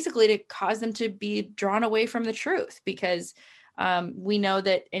basically to cause them to be drawn away from the truth, because we know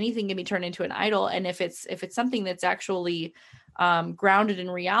that anything can be turned into an idol, and if it's something that's actually grounded in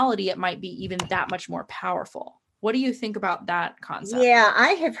reality, it might be even that much more powerful. What do you think about that concept? Yeah,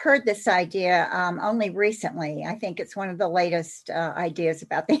 I have heard this idea only recently. I think it's one of the latest ideas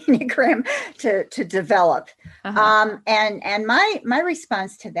about the Enneagram to develop. And my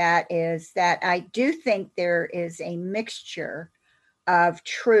response to that is that I do think there is a mixture of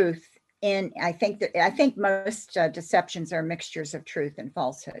truth in. I think most deceptions are mixtures of truth and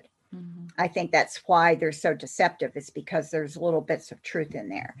falsehood. Mm-hmm. I think that's why they're so deceptive, is because there's little bits of truth in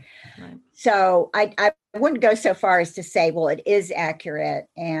there. Right. So I wouldn't go so far as to say, well, it is accurate.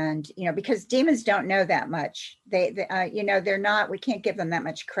 And, because demons don't know that much. They they're not, we can't give them that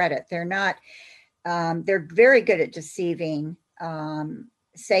much credit. They're not, they're very good at deceiving.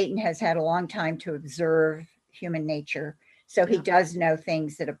 Satan has had a long time to observe human nature. So he does know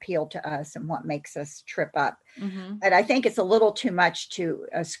things that appeal to us and what makes us trip up. Mm-hmm. But I think it's a little too much to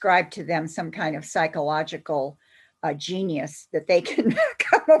ascribe to them some kind of psychological genius that they can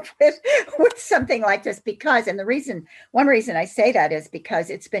come up with something like this. Because, and one reason I say that is because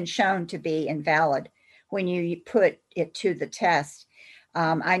it's been shown to be invalid when you put it to the test.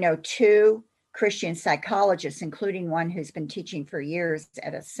 I know 2 Christian psychologists, including one who's been teaching for years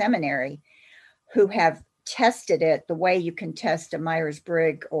at a seminary, who have tested it the way you can test a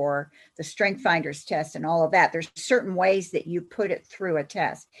Myers-Briggs or the Strength Finders test and all of that. There's certain ways that you put it through a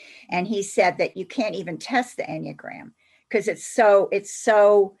test. And he said that you can't even test the Enneagram because it's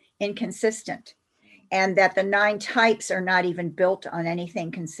so inconsistent, and that the 9 types are not even built on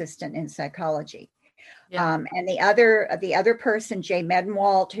anything consistent in psychology. Yeah. And the other person, Jay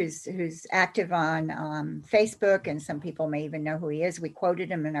Medenwalt, who's active on Facebook, and some people may even know who he is. We quoted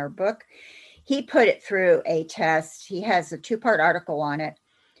him in our book. He put it through a test. He has a 2-part article on it.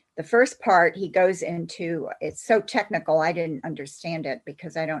 The first part, he goes into, it's so technical, I didn't understand it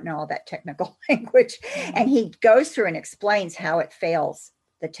because I don't know all that technical language. Mm-hmm. And he goes through and explains how it fails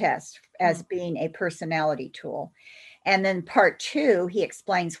the test as being a personality tool. And then part 2, he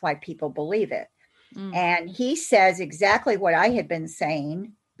explains why people believe it. Mm. And he says exactly what I had been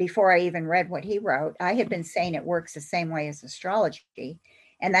saying before I even read what he wrote. I had been saying it works the same way as astrology.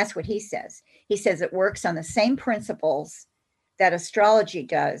 And that's what he says. He says it works on the same principles that astrology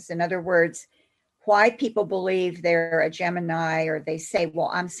does. In other words, why people believe they're a Gemini, or they say,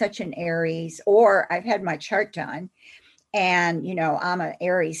 well, I'm such an Aries, or I've had my chart done, and, I'm an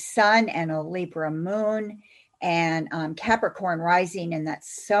Aries sun and a Libra moon and Capricorn rising. And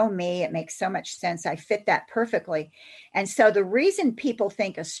that's so me. It makes so much sense. I fit that perfectly. And so the reason people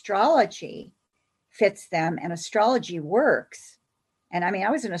think astrology fits them and astrology works, and I mean,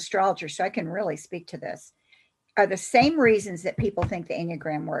 I was an astrologer, so I can really speak to this, are the same reasons that people think the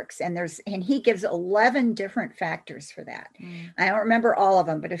Enneagram works. And he gives 11 different factors for that. Mm. I don't remember all of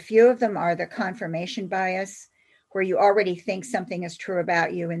them, but a few of them are the confirmation bias, where you already think something is true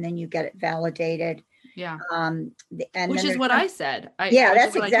about you and then you get it validated. Yeah. And which is what I said. That's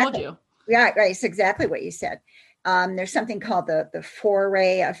exactly what I told you. Yeah, right. It's exactly what you said. There's something called the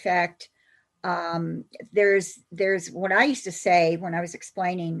foray effect. There's what I used to say when I was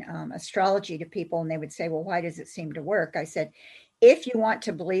explaining astrology to people, and they would say, well, why does it seem to work? I said, if you want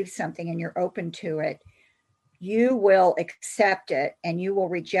to believe something and you're open to it, you will accept it and you will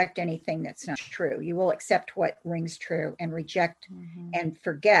reject anything that's not true. You will accept what rings true and reject and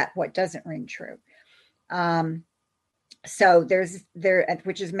forget what doesn't ring true. So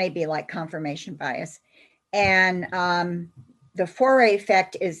which is maybe like confirmation bias. And the foray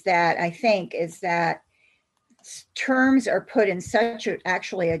effect is that terms are put in such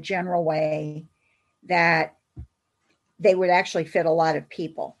actually a general way that they would actually fit a lot of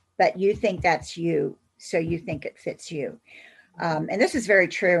people, but you think that's you, so you think it fits you. And this is very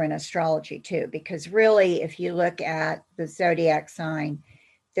true in astrology too, because really, if you look at the zodiac sign,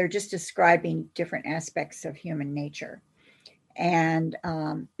 they're just describing different aspects of human nature. And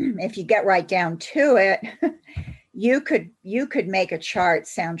if you get right down to it, you could make a chart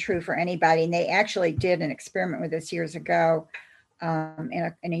sound true for anybody. And they actually did an experiment with this years ago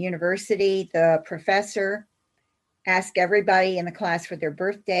in a university. The professor asked everybody in the class for their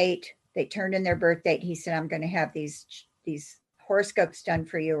birth date. They turned in their birth date. He said, I'm going to have these horoscopes done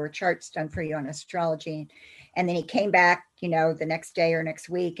for you, or charts done for you on astrology. And then he came back, the next day or next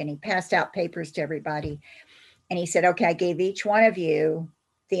week, and he passed out papers to everybody. And he said, okay, I gave each one of you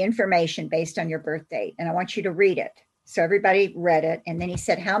the information based on your birth date, and I want you to read it. So everybody read it. And then he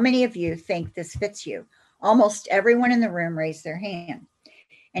said, how many of you think this fits you? Almost everyone in the room raised their hand.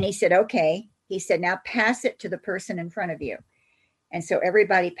 And he said, okay. He said, now pass it to the person in front of you. And so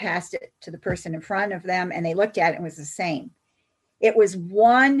everybody passed it to the person in front of them, and they looked at it and it was the same. It was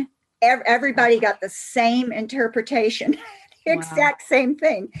one, everybody got the same interpretation, the exact same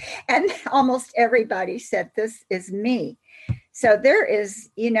thing. And almost everybody said, this is me. So there is,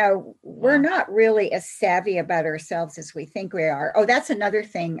 we're not really as savvy about ourselves as we think we are. Oh, that's another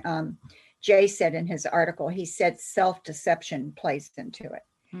thing Jay said in his article. He said self-deception plays into it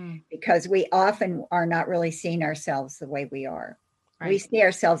because we often are not really seeing ourselves the way we are. Right. We see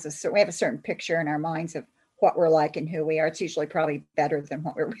ourselves as, we have a certain picture in our minds of what we're like and who we are. It's usually probably better than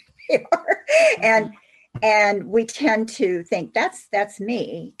what we really are. And we tend to think that's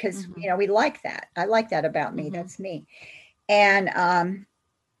me because, we like that. I like that about me. That's me. And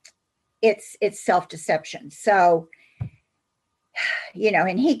it's self-deception. So,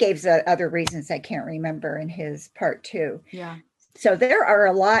 and he gave other reasons I can't remember in his part 2. Yeah. So there are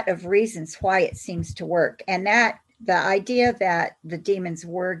a lot of reasons why it seems to work. And that the idea that the demons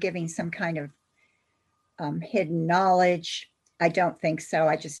were giving some kind of hidden knowledge, I don't think so.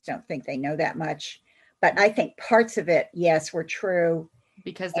 I just don't think they know that much. But I think parts of it, yes, were true.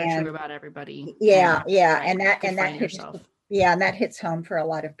 Because they're true about everybody. Yeah. And that hits, and that hits home for a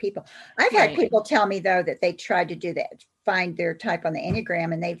lot of people. I've had people tell me though that they tried to do that, find their type on the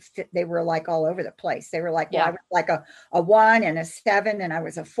Enneagram, and they were like all over the place. They were like, well, I was like a 1 and a 7, and I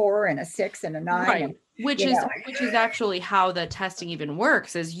was a 4 and a 6 and a 9. Right. And, which is actually how the testing even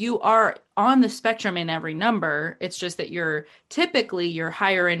works, is you are on the spectrum in every number. It's just that you're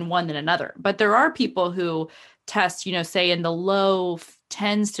higher in one than another. But there are people who test, say in the low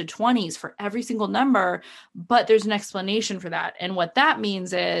 10s to 20s for every single number, but there's an explanation for that. And what that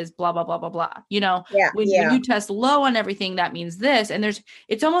means is blah, blah, blah, blah, blah. When you test low on everything, that means this. And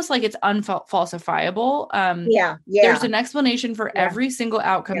it's almost like it's unfalsifiable. There's an explanation for every single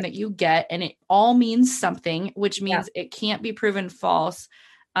outcome that you get, and it all means something, which means it can't be proven false.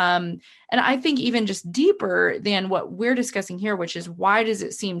 And I think even just deeper than what we're discussing here, which is why does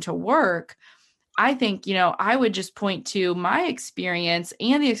it seem to work? I think, I would just point to my experience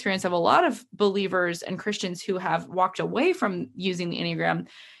and the experience of a lot of believers and Christians who have walked away from using the Enneagram,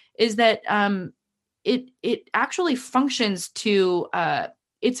 is that it actually functions to,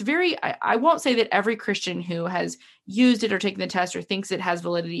 it's very, I won't say that every Christian who has used it or taken the test or thinks it has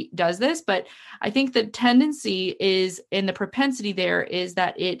validity does this, but I think the tendency is, and the propensity there is,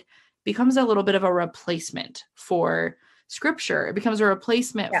 that it becomes a little bit of a replacement for Scripture. It becomes a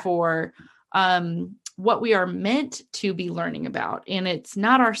replacement for what we are meant to be learning about. And it's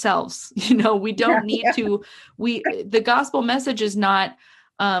not ourselves. We don't need to, the gospel message is not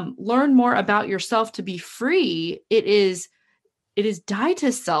learn more about yourself to be free. It is die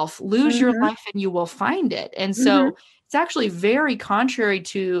to self, lose your life, and you will find it. And so it's actually very contrary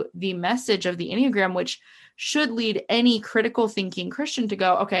to the message of the Enneagram, which should lead any critical thinking Christian to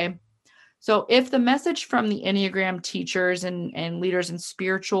go, okay, so if the message from the Enneagram teachers and leaders and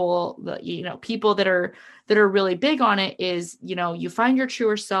spiritual, people that are really big on it is, you find your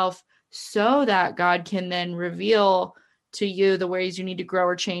truer self so that God can then reveal to you the ways you need to grow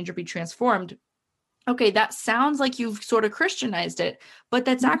or change or be transformed. Okay, that sounds like you've sort of Christianized it, but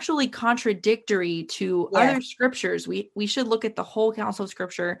that's actually contradictory to other scriptures. We should look at the whole counsel of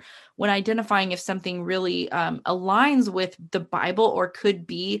Scripture when identifying if something really aligns with the Bible or could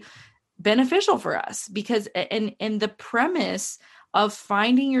be beneficial for us, because and the premise of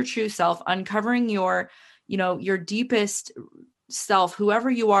finding your true self, uncovering your deepest self,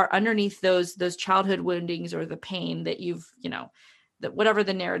 whoever you are underneath those childhood woundings or the pain that you've, that whatever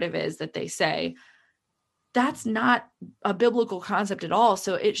the narrative is that they say, that's not a biblical concept at all.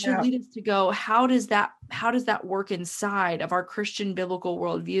 So it should lead us to go, how does that work inside of our Christian biblical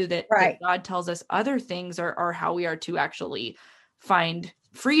worldview that God tells us other things are how we are to actually find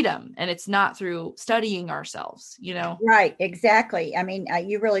freedom, and it's not through studying ourselves, Right, exactly. I mean,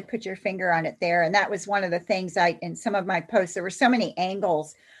 you really put your finger on it there. And that was one of the things in some of my posts, there were so many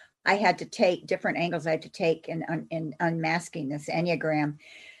angles I had to take, different angles I had to take in unmasking this Enneagram,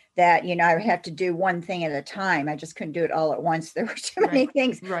 that, I would have to do one thing at a time. I just couldn't do it all at once. There were too many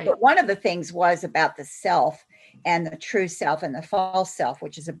things. But one of the things was about the self and the true self and the false self,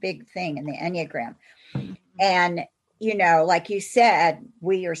 which is a big thing in the Enneagram. And like you said,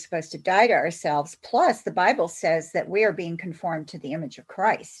 we are supposed to die to ourselves. Plus, the Bible says that we are being conformed to the image of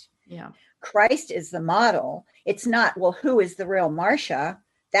Christ. Yeah. Christ is the model. It's not, well, who is the real Marcia?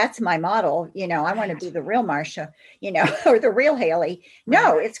 that's my model. I want to be the real Marsha, or the real Haley.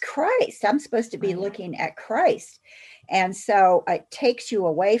 No, it's Christ. I'm supposed to be looking at Christ. And so it takes you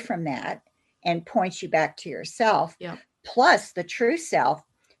away from that and points you back to yourself. Yep. Plus the true self.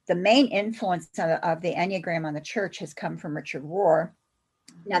 The main influence of the Enneagram on the church has come from Richard Rohr.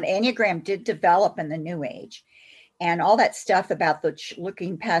 Now, the Enneagram did develop in the New Age, and all that stuff about the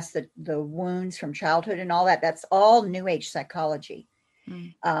looking past the wounds from childhood and all that, that's all New Age psychology.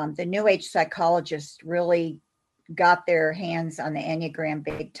 The New Age psychologists really got their hands on the Enneagram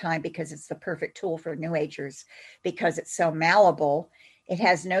big time because it's the perfect tool for New Agers, because it's so malleable. It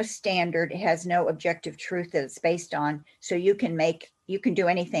has no standard. It has no objective truth that it's based on. So you can do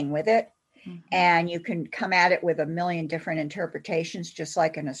anything with it. And you can come at it with a million different interpretations, just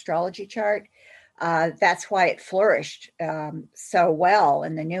like an astrology chart. That's why it flourished so well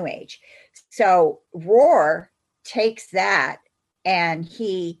in the New Age. So Rohr takes that and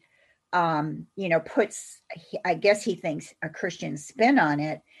he, puts, I guess he thinks, a Christian spin on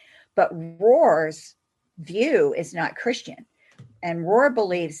it. But Rohr's view is not Christian. And Rohr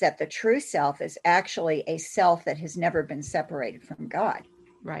believes that the true self is actually a self that has never been separated from God.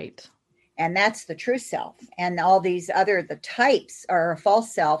 Right. And that's the true self. And all these the types are a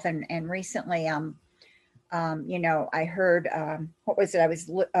false self. And recently, I heard, what was it? I was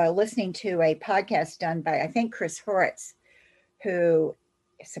listening to a podcast done by, I think, Chris Horitz, who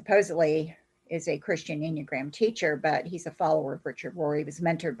supposedly is a Christian Enneagram teacher, but he's a follower of Richard Rohr. He was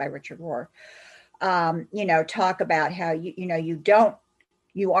mentored by Richard Rohr. Talk about how,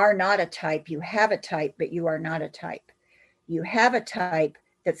 you are not a type. You have a type, but you are not a type. You have a type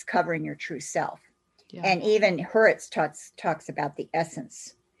that's covering your true self. Yeah. And even Hurwitz talks about the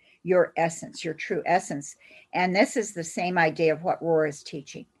essence, your true essence. And this is the same idea of what Rohr is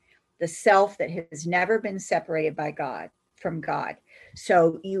teaching, the self that has never been separated from God.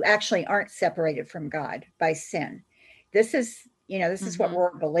 So you actually aren't separated from God by sin. This is what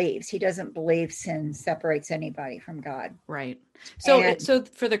Rohr believes. He doesn't believe sin separates anybody from God. Right. So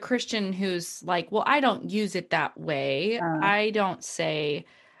for the Christian who's like, well, I don't use it that way. I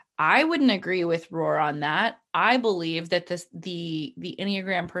wouldn't agree with Rohr on that. I believe that the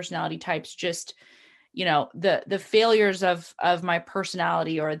Enneagram personality types just, the failures of my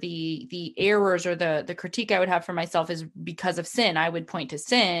personality, or the errors, or the critique I would have for myself is because of sin. I would point to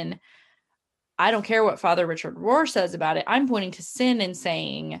sin. I don't care what Father Richard Rohr says about it. I'm pointing to sin and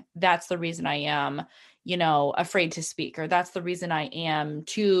saying that's the reason I am, afraid to speak, or that's the reason I am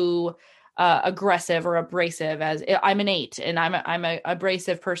too aggressive or abrasive, as I'm an 8 and I'm a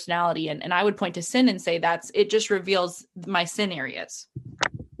abrasive personality. And I would point to sin and say it just reveals my sin areas.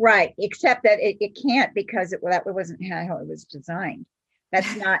 Right. Except that it can't, because that wasn't how it was designed.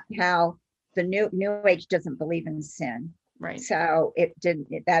 That's not how the New Age doesn't believe in sin. Right. So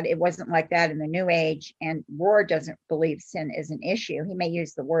it wasn't like that in the New Age, and Rohr doesn't believe sin is an issue. He may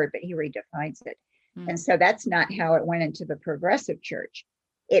use the word, but he redefines it. And so that's not how it went into the progressive church.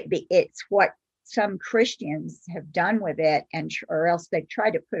 It's what some Christians have done with it, or else they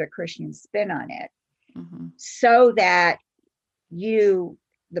try to put a Christian spin on it, so that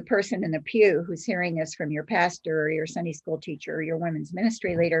the person in the pew who's hearing this from your pastor or your Sunday school teacher or your women's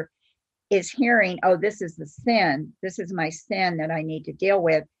ministry leader is hearing, oh, this is the sin. This is my sin that I need to deal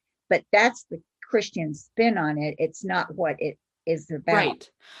with. But that's the Christian spin on it. It's not what it is about.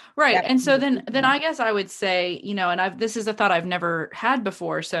 Right. And so then I guess I would say, and this is a thought I've never had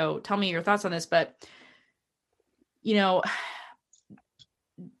before. So tell me your thoughts on this, but the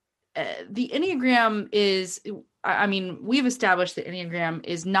Enneagram is, we've established that Enneagram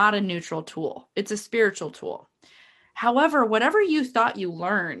is not a neutral tool. It's a spiritual tool. However, whatever you thought you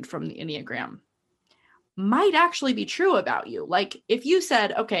learned from the Enneagram might actually be true about you. Like if you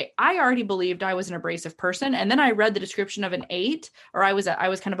said, okay, I already believed I was an abrasive person, and then I read the description of an 8, or I was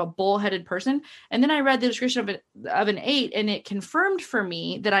kind of a bullheaded person, and then I read the description of an 8, and it confirmed for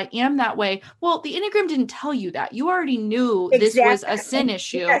me that I am that way. Well, the Enneagram didn't tell you that. You already knew this was a sin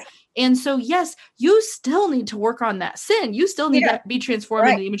issue. Yes. And so, yes, you still need to work on that sin. You still need to be transformed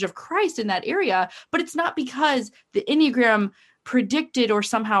in the image of Christ in that area. But it's not because the Enneagram predicted or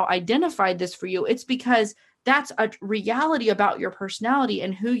somehow identified this for you. It's because that's a reality about your personality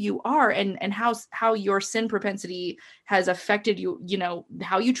and who you are, and how your sin propensity has affected you,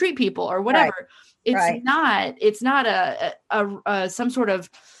 how you treat people or whatever. It's not a some sort of,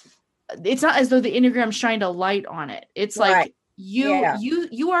 it's not as though the Enneagram shined a light on it. It's like,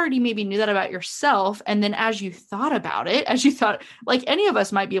 you already maybe knew that about yourself. And then as you thought about it, like any of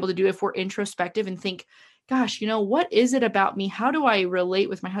us might be able to do if we're introspective and think, gosh, what is it about me? How do I relate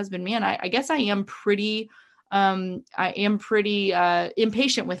with my husband? Man, I guess I am pretty I am pretty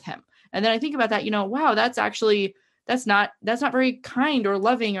impatient with him. And then I think about that, wow, that's not very kind or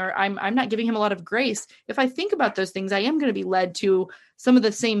loving, or I'm not giving him a lot of grace. If I think about those things, I am going to be led to some of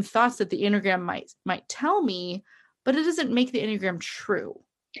the same thoughts that the Enneagram might tell me, but it doesn't make the Enneagram true.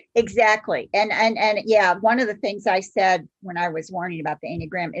 Exactly. And yeah, one of the things I said when I was warning about the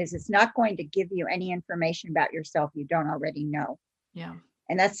Enneagram is it's not going to give you any information about yourself you don't already know. Yeah.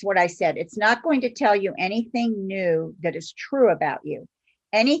 And that's what I said. It's not going to tell you anything new that is true about you.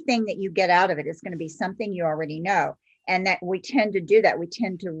 Anything that you get out of it is going to be something you already know. And that we tend to do that. We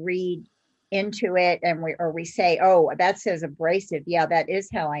tend to read into it, and we say, oh, that says abrasive. Yeah, that is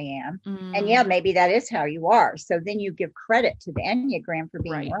how I am. And yeah, maybe that is how you are. So then you give credit to the Enneagram for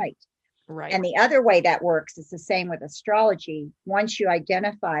being right. Right. And the other way that works is the same with astrology. Once you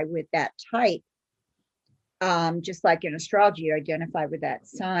identify with that type, just like in astrology, you identify with that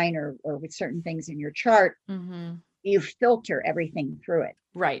sign or with certain things in your chart, you filter everything through it.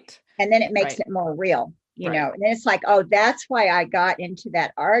 Right. And then it makes it more real. And then it's like, oh, that's why I got into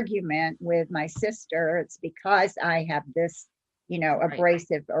that argument with my sister. It's because I have this,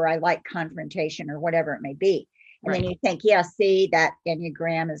 abrasive, or I like confrontation, or whatever it may be. And then you think, yeah, see, that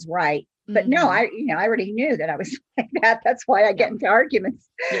Enneagram is right. But no, I already knew that I was like that. That's why I get into arguments.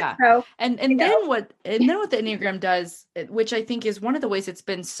 Yeah. So, and then what the Enneagram does, which I think is one of the ways it's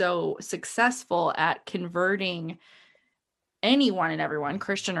been so successful at converting anyone and everyone,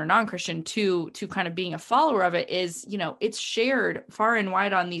 Christian or non-Christian, to kind of being a follower of it, is, it's shared far and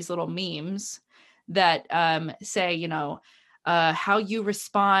wide on these little memes that say, how you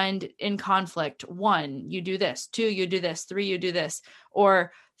respond in conflict. 1, you do this. 2, you do this. 3, you do this.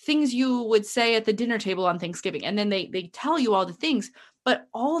 Or things you would say at the dinner table on Thanksgiving. And then they tell you all the things. But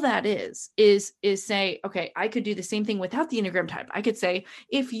all that is say, okay, I could do the same thing without the Enneagram type. I could say,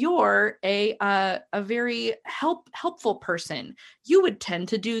 if you're a very helpful person, you would tend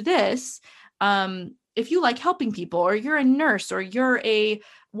to do this. If you like helping people, or you're a nurse, or you're a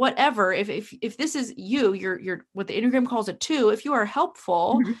whatever, if this is you're what the Enneagram calls a 2, if you are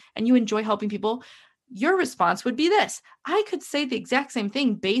helpful and you enjoy helping people, your response would be this. I could say the exact same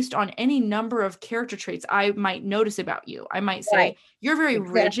thing based on any number of character traits I might notice about you. I might say, you're very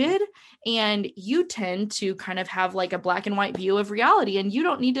rigid, and you tend to kind of have like a black and white view of reality, and you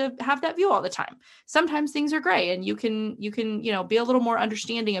don't need to have that view all the time. Sometimes things are gray, and you can, be a little more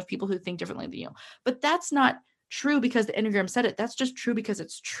understanding of people who think differently than you. But that's not true because the Enneagram said it. That's just true because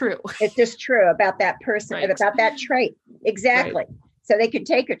it's true. It's just true about that person, about that trait. Exactly. Right. So they could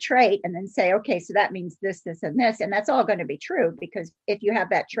take a trait and then say, okay, so that means this, this, and this. And that's all going to be true, because if you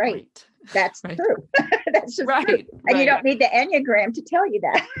have that trait, that's true. That's just true. And you don't need the Enneagram to tell you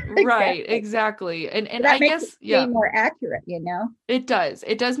that. Right. Exactly. And so that I makes guess, it seem more accurate, It does.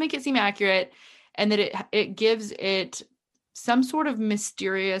 It does make it seem accurate, and that it gives it some sort of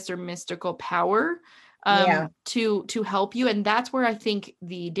mysterious or mystical power to help you. And that's where I think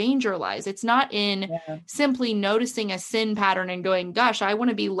the danger lies. It's not in simply noticing a sin pattern and going, gosh, I want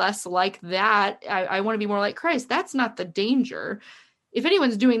to be less like that. I want to be more like Christ. That's not the danger. If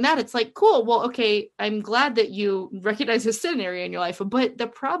anyone's doing that, it's like, cool. Well, okay, I'm glad that you recognize a sin area in your life. But the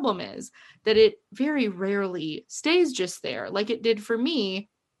problem is that it very rarely stays just there, like it did for me.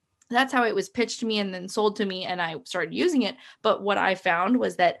 That's how it was pitched to me and then sold to me, and I started using it. But what I found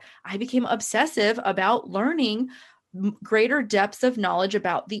was that I became obsessive about learning greater depths of knowledge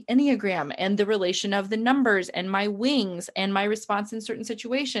about the Enneagram and the relation of the numbers and my wings and my response in certain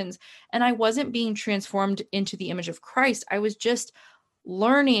situations. And I wasn't being transformed into the image of Christ. I was just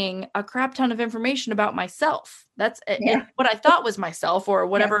learning a crap ton of information about myself. That's what I thought was myself, or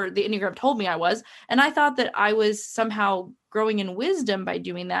whatever the Enneagram told me I was. And I thought that I was somehow growing in wisdom by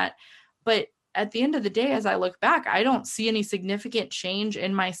doing that. But at the end of the day, as I look back, I don't see any significant change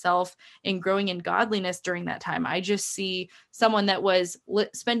in myself in growing in godliness during that time. I just see someone that was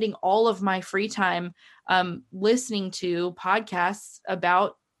spending all of my free time listening to podcasts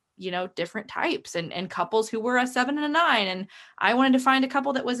about different types and couples who were a 7 and a 9. And I wanted to find a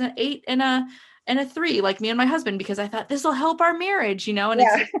couple that was an 8 and a 3, like me and my husband, because I thought this will help our marriage, and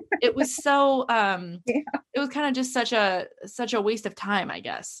it was so, it was kind of just such a waste of time, I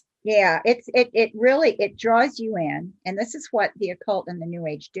guess. Yeah. It really draws you in. And this is what the occult and the New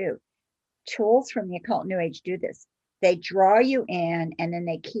Age do. Tools from the occult New Age do this. They draw you in, and then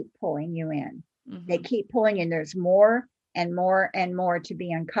they keep pulling you in. Mm-hmm. They keep pulling in. There's more and more and more to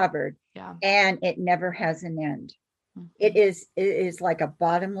be uncovered. Yeah. And it never has an end. Mm-hmm. It is like a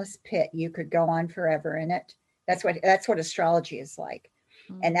bottomless pit. You could go on forever in it. That's what astrology is like.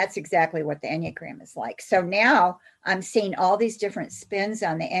 Mm-hmm. And that's exactly what the Enneagram is like. So now I'm seeing all these different spins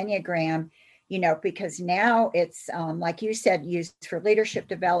on the Enneagram. because now it's, like you said, used for leadership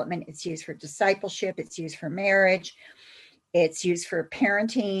development, it's used for discipleship, it's used for marriage, it's used for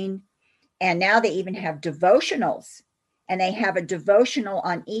parenting. And now they even have devotionals, and they have a devotional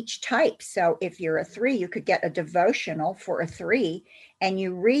on each type. So if you're a 3, you could get a devotional for a 3, and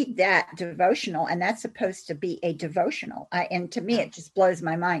you read that devotional, and that's supposed to be a devotional. And to me, it just blows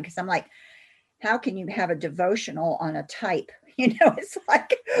my mind, because I'm like, how can you have a devotional on a type? It's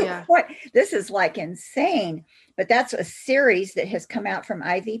like, what? This is like insane. But that's a series that has come out from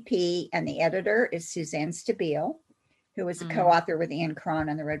IVP, and the editor is Suzanne Stabile, who was a co-author with Anne Cron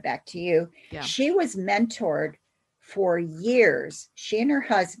on The Road Back to You. Yeah. She was mentored for years. She and her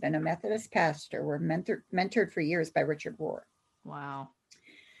husband, a Methodist pastor, were mentored for years by Richard Rohr. Wow.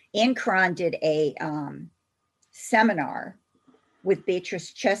 Anne Cron did a seminar with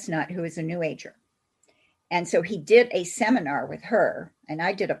Beatrice Chestnut, who is a New Ager. And so he did a seminar with her, and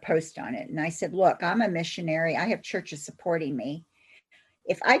I did a post on it. And I said, look, I'm a missionary. I have churches supporting me.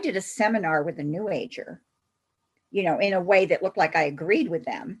 If I did a seminar with a New Ager, in a way that looked like I agreed with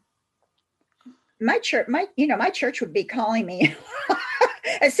them, my church would be calling me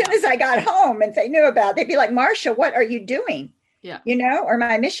as soon as I got home, and if they knew about it, they'd be like, Marcia, what are you doing? Yeah. Or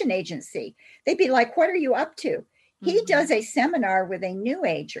my mission agency. They'd be like, what are you up to? He does a seminar with a New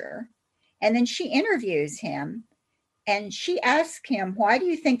Ager, and then she interviews him, and she asks him, why do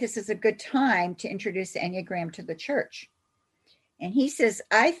you think this is a good time to introduce the Enneagram to the church? And he says,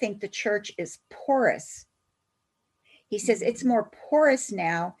 I think the church is porous. He says it's more porous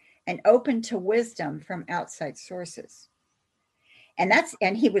now and open to wisdom from outside sources.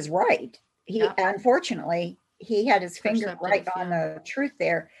 And he was right. Unfortunately, he had his finger right on the truth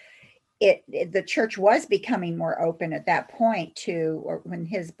there. The church was becoming more open at that point or when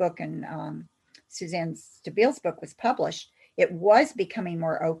his book and Suzanne Stabile's book was published, it was becoming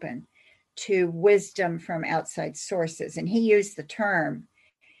more open to wisdom from outside sources. And he used the term,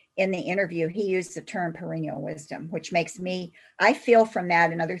 in the interview, he used the term perennial wisdom, which makes I feel from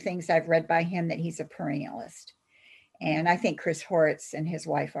that and other things I've read by him that he's a perennialist. And I think Chris Horitz and his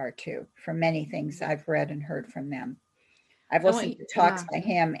wife are too, from many things I've read and heard from them. I've listened to talks by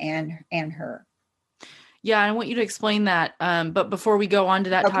him and her. Yeah, I want you to explain that. But before we go on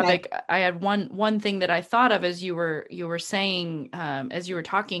to that topic, I had one thing that I thought of as you were saying, as you were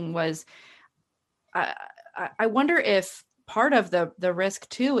talking, was I wonder if part of the risk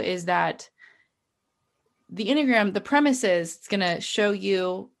too is that the Enneagram, the premise is it's going to show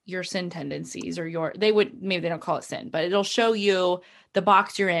you your sin tendencies, or maybe they don't call it sin, but it'll show you the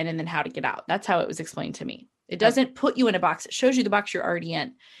box you're in and then how to get out. That's how it was explained to me. It doesn't put you in a box. It shows you the box you're already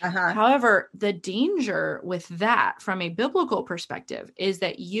in. However, the danger with that from a biblical perspective is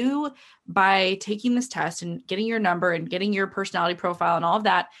that you, by taking this test and getting your number and getting your personality profile and all of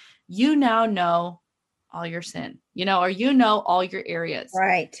that, you now know all your sin, or all your areas.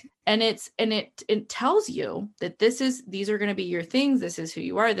 Right. And it tells you that these are going to be your things. This is who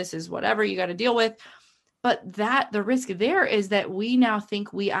you are. This is whatever you got to deal with. But the risk there is that we now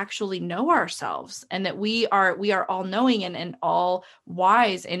think we actually know ourselves, and that we are all knowing and all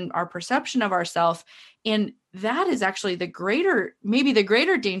wise in our perception of ourselves. And that is actually the greater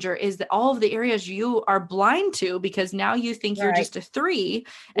danger, is that all of the areas you are blind to, because now you think you're just a 3,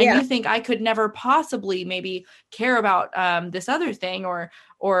 and you think I could never possibly maybe care about this other thing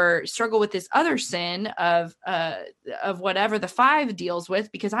or struggle with this other sin of whatever the 5 deals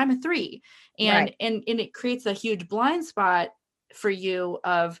with, because I'm a 3. And it creates a huge blind spot for you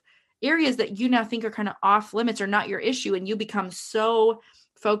of areas that you now think are kind of off limits or not your issue. And you become so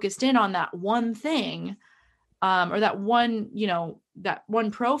focused in on that one thing, or that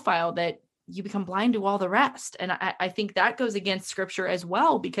one profile, that you become blind to all the rest. And I think that goes against scripture as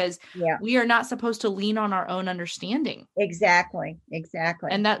well, because we are not supposed to lean on our own understanding. Exactly.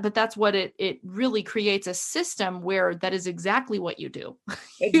 But that's what it really creates, a system where that is exactly what you do.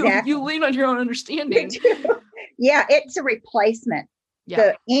 Exactly. you lean on your own understanding. Yeah, it's a replacement.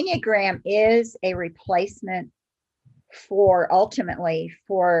 Yeah. The Enneagram is a replacement ultimately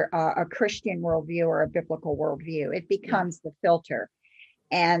for a Christian worldview or a biblical worldview. It becomes the filter.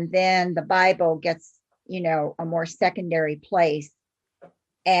 And then the Bible gets, a more secondary place.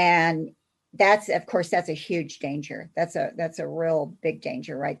 And that's a huge danger. That's a real big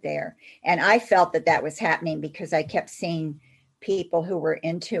danger right there. And I felt that was happening because I kept seeing people who were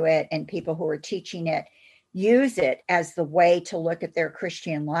into it and people who were teaching it use it as the way to look at their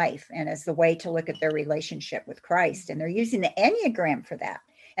Christian life and as the way to look at their relationship with Christ. And they're using the Enneagram for that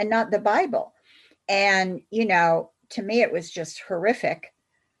and not the Bible. And, to me, it was just horrific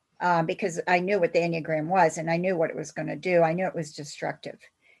because I knew what the Enneagram was and I knew what it was going to do. I knew it was destructive.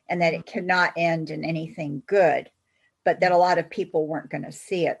 and that it could not end in anything good, but that a lot of people weren't going to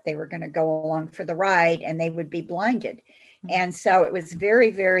see it. They were going to go along for the ride and they would be blinded. And so it was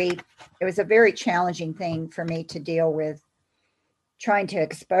it was a very challenging thing for me to deal with, trying to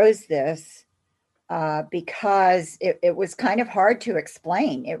expose this, because it was kind of hard to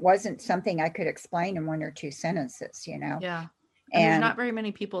explain. It wasn't something I could explain in one or two sentences, you know? Yeah. And there's not very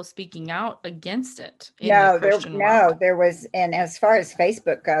many people speaking out against it in no, the Christian world. there was, and as far as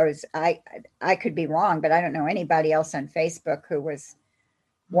Facebook goes, I could be wrong, but I don't know anybody else on Facebook who was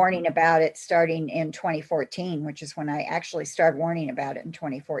warning about it starting in 2014, which is when I actually started warning about it in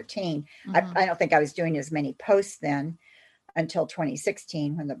 2014. I don't think I was doing as many posts then until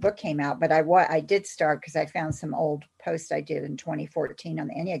 2016 when the book came out, but I did start because I found some old posts I did in 2014 on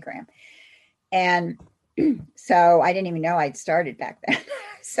the Enneagram. And so I didn't even know I'd started back then.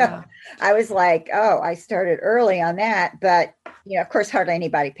 So I was like, oh, I started early on that. But, you know, of course, hardly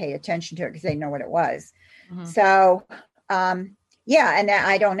anybody paid attention to it because they know what it was. So, yeah. And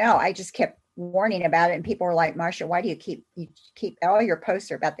I don't know. I just kept warning about it. And people were like, Marsha, why do you keep all your posts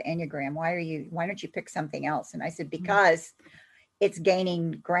are about the Enneagram? Why don't you pick something else? And I said, because it's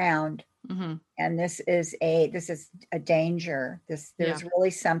gaining ground. And this is a danger. There's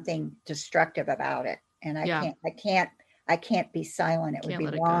really something destructive about it. And I can't be silent. It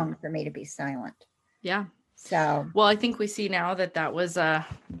would be wrong for me to be silent. Yeah. So, well, I think we see now that was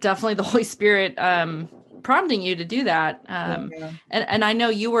definitely the Holy Spirit prompting you to do that. And I know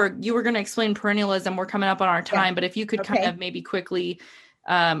you were going to explain perennialism. We're coming up on our time, but if you could kind of maybe quickly,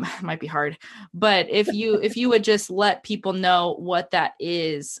 might be hard, but if you would just let people know what that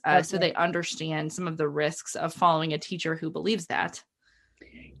is, so they understand some of the risks of following a teacher who believes that.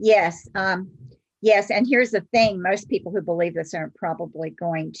 Yes. Yes. And here's the thing. Most people who believe this aren't probably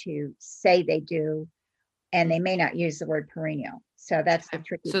going to say they do, and they may not use the word perennial. So that's the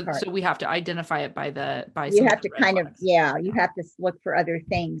tricky part. So we have to identify it by you have to kind of, you have to look for other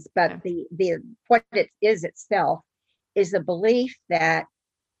things. But the what it is itself is the belief that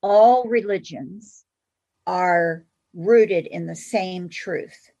all religions are rooted in the same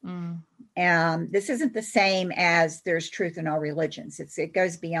truth. This isn't the same as there's truth in all religions. It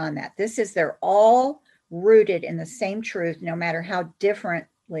goes beyond that. They're all rooted in the same truth, no matter how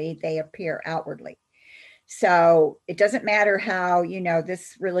differently they appear outwardly. So it doesn't matter how, you know,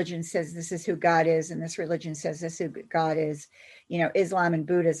 this religion says this is who God is, and this religion says this is who God is, you know, Islam and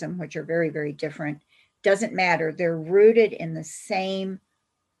Buddhism, which are very, very different, doesn't matter. They're rooted in the same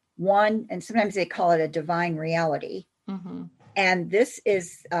one, and sometimes they call it a divine reality. And this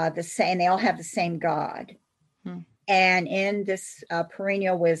is the same. They all have the same God. And in this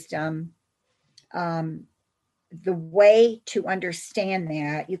perennial wisdom, the way to understand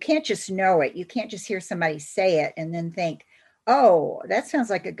that, you can't just know it. You can't just hear somebody say it and then think, oh, that sounds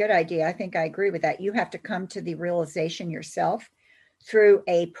like a good idea. I think I agree with that. You have to come to the realization yourself through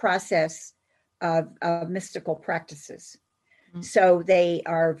a process of mystical practices. So they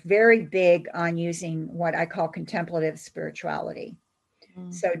are very big on using what I call contemplative spirituality.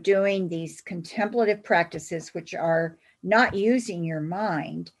 So doing these contemplative practices, which are not using your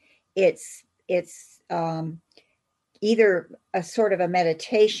mind, it's either a sort of a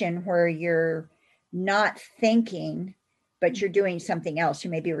meditation where you're not thinking, but you're doing something else.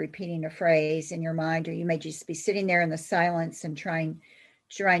 You may be repeating a phrase in your mind, or you may just be sitting there in the silence and trying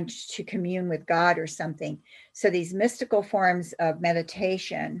to commune with God or something. So these mystical forms of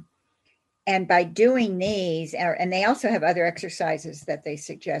meditation, and by doing these, and they also have other exercises that they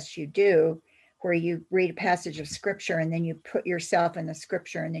suggest you do, where you read a passage of scripture and then you put yourself in the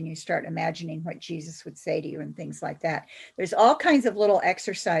scripture and then you start imagining what Jesus would say to you and things like that. There's all kinds of little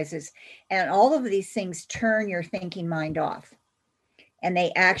exercises, and all of these things turn your thinking mind off. And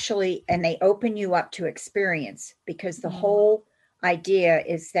they open you up to experience, because the whole idea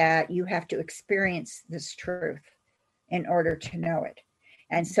is that you have to experience this truth in order to know it.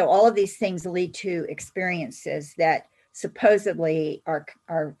 And so all of these things lead to experiences that supposedly are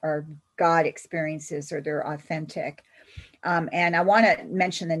God experiences, or they're authentic. And I want to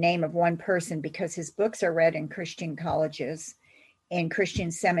mention the name of one person because his books are read in Christian colleges, in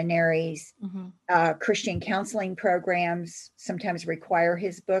Christian seminaries, Christian counseling programs sometimes require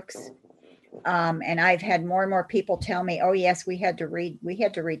his books. And I've had more and more people tell me, oh yes, we had to read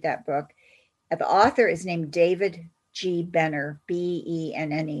that book. The author is named David G. Benner,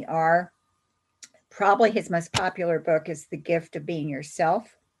 Benner. Probably his most popular book is The Gift of Being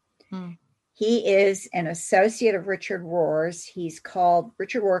Yourself. He is an associate of Richard Rohr's.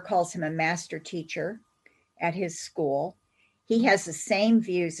 Richard Rohr calls him a master teacher at his school. He has the same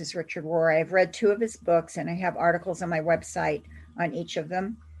views as Richard Rohr. I've read 2 of his books, and I have articles on my website on each of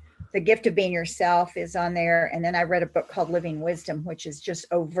them. The Gift of Being Yourself is on there. And then I read a book called Living Wisdom, which is just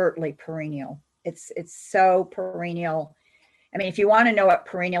overtly perennial. It's so perennial. I mean, if you want to know what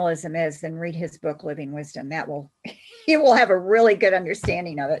perennialism is, then read his book, Living Wisdom. That will, you will have a really good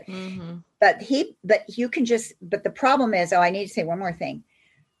understanding of it. Mm-hmm. But the problem is, I need to say one more thing.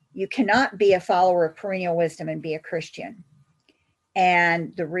 You cannot be a follower of perennial wisdom and be a Christian.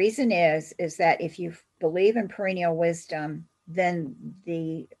 And the reason is that if you believe in perennial wisdom, then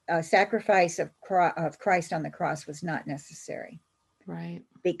the sacrifice of Christ on the cross was not necessary. Right.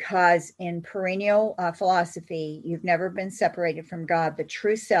 Because in perennial philosophy, you've never been separated from God. The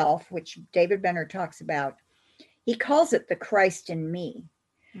true self, which David Benner talks about, he calls it the Christ in me.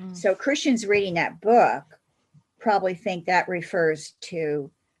 So Christians reading that book probably think that refers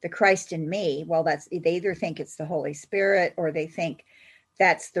to the Christ in me. Well, they either think it's the Holy Spirit, or they think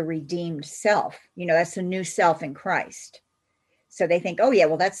that's the redeemed self. That's the new self in Christ. So they think, oh yeah,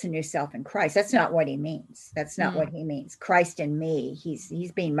 well, that's the new self in Christ. That's not what he means. That's not what he means. Christ in me.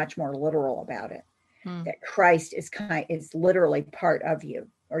 He's being much more literal about it. That Christ is literally part of you,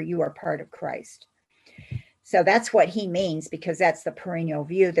 or you are part of Christ. So that's what he means, because that's the perennial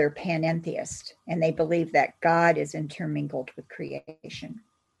view. They're panentheist, and they believe that God is intermingled with creation.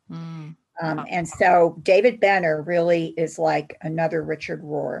 And so David Benner really is like another Richard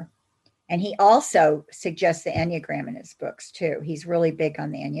Rohr. And he also suggests the Enneagram in his books too. He's really big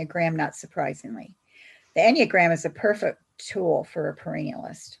on the Enneagram, not surprisingly. The Enneagram is a perfect tool for a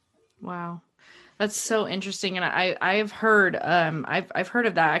perennialist. Wow. That's so interesting. And I've heard, I've heard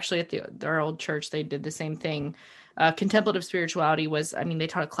of that actually at our old church. They did the same thing. Contemplative spirituality was, they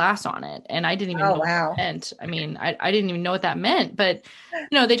taught a class on it, and I didn't even know what that meant. I didn't even know what that meant, but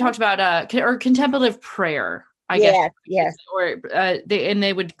they talked about, or contemplative prayer, I guess. Yes. Or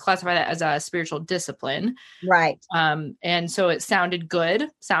they would classify that as a spiritual discipline. Right. And so it sounded good,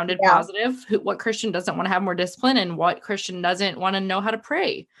 positive. What Christian doesn't want to have more discipline, and what Christian doesn't want to know how to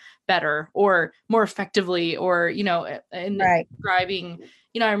pray better or more effectively, or, describing,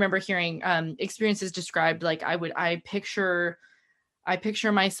 I remember hearing experiences described, like I picture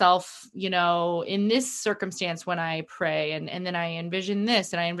myself, in this circumstance when I pray, and then I envision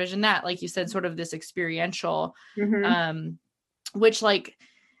this and I envision that, like you said, sort of this experiential, which, like,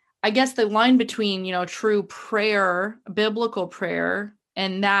 I guess the line between, true prayer, biblical prayer,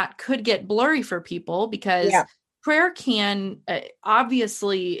 and that could get blurry for people, because prayer can,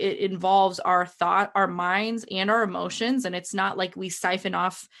 obviously it involves our thought, our minds, and our emotions. And it's not like we siphon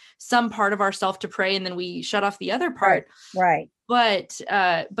off some part of ourself to pray and then we shut off the other part. Right. But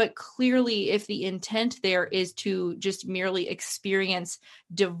clearly, if the intent there is to just merely experience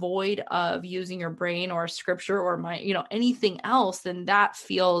devoid of using your brain or scripture or mind, anything else, then that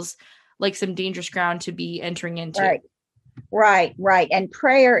feels like some dangerous ground to be entering into. Right. And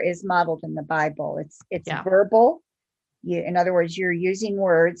prayer is modeled in the Bible. It's verbal. In other words, you're using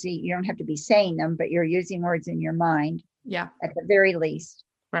words. You don't have to be saying them, but you're using words in your mind. Yeah. At the very least.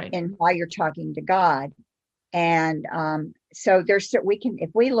 Right. And while you're talking to God. And so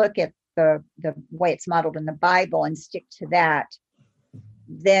if we look at the way it's modeled in the Bible and stick to that,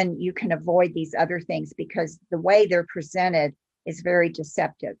 then you can avoid these other things, because the way they're presented is very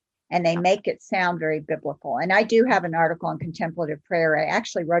deceptive. And they make it sound very biblical. And I do have an article on contemplative prayer. I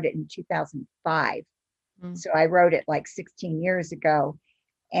actually wrote it in 2005. So I wrote it like 16 years ago.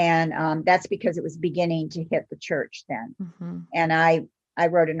 And that's because it was beginning to hit the church then. And I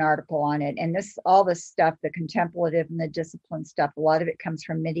wrote an article on it. And all this stuff, the contemplative and the discipline stuff, a lot of it comes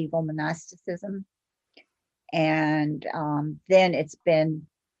from medieval monasticism. And then it's been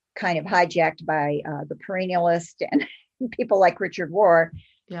kind of hijacked by the perennialist and people like Richard Rohr.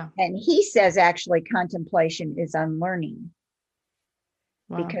 Yeah. And he says actually contemplation is unlearning.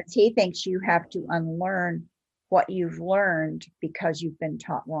 Wow. Because he thinks you have to unlearn what you've learned because you've been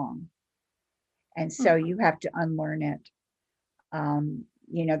taught wrong. And so you have to unlearn it.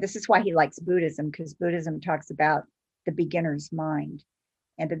 This is why he likes Buddhism, because Buddhism talks about the beginner's mind.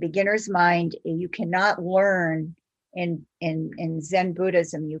 And the beginner's mind, you cannot learn in Zen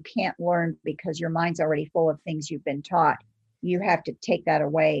Buddhism. You can't learn because your mind's already full of things you've been taught. You have to take that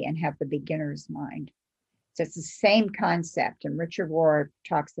away and have the beginner's mind. So it's the same concept. And Richard Rohr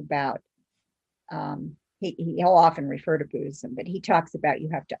talks about, he'll often refer to Buddhism, but he talks about you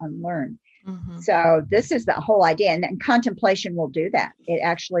have to unlearn. So this is the whole idea. And then contemplation will do that. It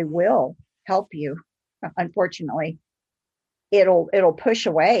actually will help you. Unfortunately, it'll push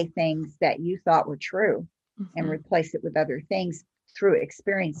away things that you thought were true and replace it with other things through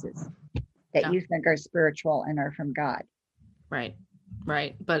experiences that you think are spiritual and are from God. Right.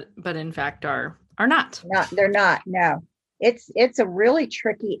 But in fact are not. They're not. No. it's a really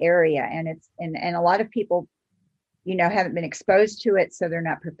tricky area, and and a lot of people, haven't been exposed to it, so they're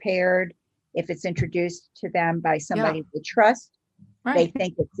not prepared. If it's introduced to them by Yeah. somebody they trust, they Right.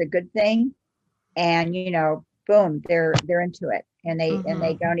 think it's a good thing, and boom, they're into it, and they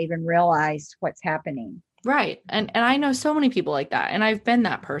Hmm. don't even realize what's happening. Right. And I know so many people like that, and I've been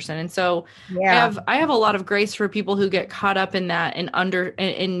that person. And so Yeah, I have a lot of grace for people who get caught up in that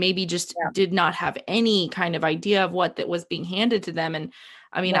and maybe just yeah, did not have any kind of idea of what that was being handed to them. And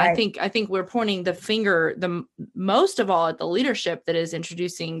I mean, right. I think we're pointing the finger most of all at the leadership that is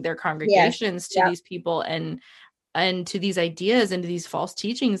introducing their Yes, congregations to yeah, these people and to these ideas and to these false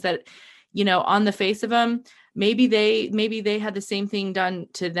teachings that, on the face of them, maybe they had the same thing done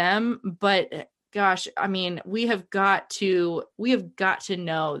to them, but gosh, I mean, we have got to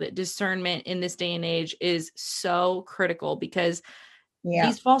know that discernment in this day and age is so critical, because yeah,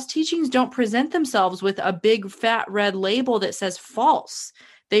 these false teachings don't present themselves with a big fat red label that says false.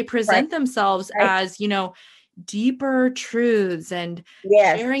 They right, present themselves right. as, deeper truths and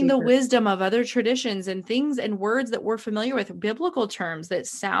Yes, sharing the deeper. wisdom of other traditions and things and words that we're familiar with, biblical terms that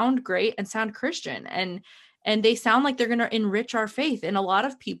sound great and sound Christian, and they sound like they're going to enrich our faith. And a lot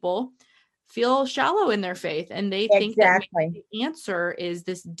of people feel shallow in their faith, and they think that maybe Exactly. the answer is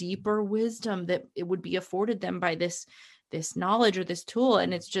this deeper wisdom that it would be afforded them by this knowledge or this tool.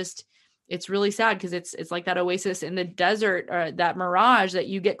 And it's really sad, because it's like that oasis in the desert, or that mirage that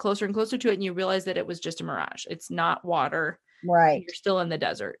you get closer and closer to it, and you realize that it was just a mirage. It's not water. Right. You're still in the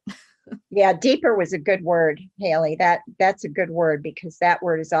desert. Yeah, deeper was a good word, Haley. That's a good word, because that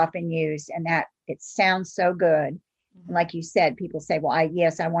word is often used, and that it sounds so good. And Mhm. like you said, people say, "Well, I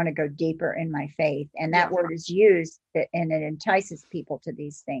want to go deeper in my faith," and that Yeah. word is used, and it entices people to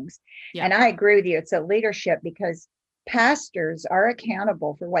these things. Yeah. And I agree with you. It's a leadership, because pastors are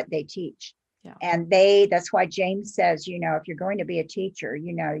accountable for what they teach. Yeah. And that's why James says, if you're going to be a teacher,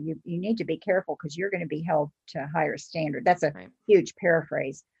 you need to be careful, because you're going to be held to a higher standard. That's a Right. huge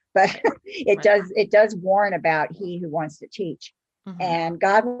paraphrase, but Right. it Right. does warn about he who wants to teach. Hmm. And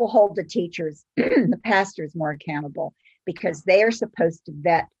God will hold the teachers, the pastors, more accountable, Yeah. because they're supposed to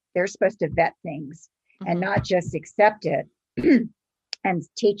vet things, and Hmm. not just accept it and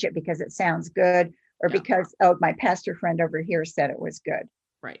teach it because it sounds good, or Yeah. because, oh, my pastor friend over here said it was good.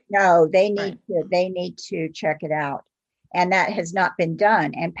 Right. No, Right. they need to check it out. And that has not been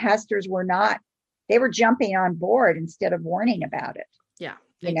done. And pastors were not, they were jumping on board instead of warning about it, Yeah,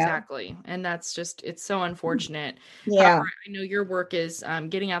 you know? exactly. And it's so unfortunate. However, Yeah, I know your work is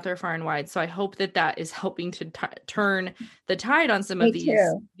getting out there far and wide. So I hope that that is helping to turn the tide on some of me these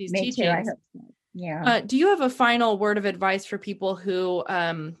too. these Me too. I teachings. hope so. Yeah. Do you have a final word of advice for people who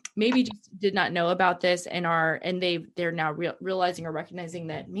maybe just did not know about this and they're now realizing or recognizing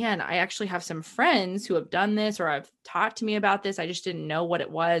that, man, I actually have some friends who have done this or have talked to me about this. I just didn't know what it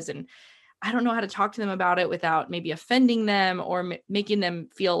was, and I don't know how to talk to them about it without maybe offending them or making them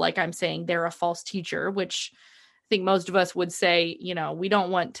feel like I'm saying they're a false teacher, which I think most of us would say, we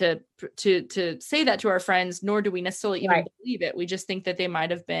don't want to say that to our friends, nor do we necessarily even Right. believe it. We just think that they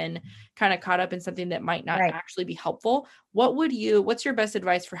might have been kind of caught up in something that might not Right. actually be helpful. What's your best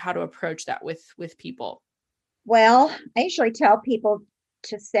advice for how to approach that with people? Well, I usually tell people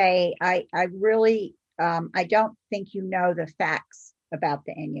to say, I really, I don't think you know the facts about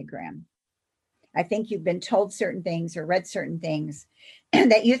the Enneagram. I think you've been told certain things or read certain things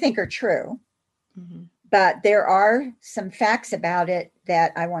that you think are true, Hmm. but there are some facts about it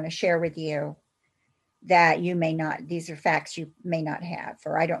that I want to share with you, that you may not, these are facts you may not have,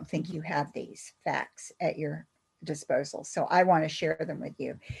 or I don't think Hmm. you have these facts at your disposal. So I want to share them with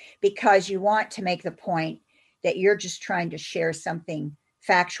you, because you want to make the point that you're just trying to share something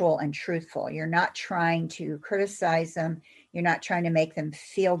factual and truthful. You're not trying to criticize them. You're not trying to make them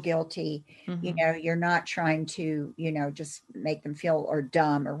feel guilty. Hmm. You're not trying to, just make them feel or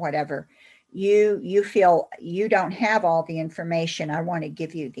dumb or whatever. You feel you don't have all the information. I want to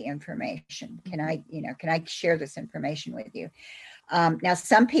give you the information. Can Hmm. I share this information with you? Now,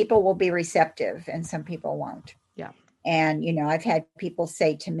 some people will be receptive and some people won't. Yeah. And I've had people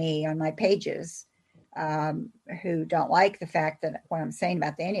say to me on my pages, um, who don't like the fact that what I'm saying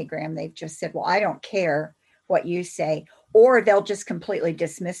about the Enneagram, they've just said, well, I don't care what you say. Or they'll just completely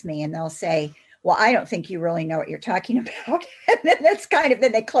dismiss me, and they'll say, well, I don't think you really know what you're talking about. And then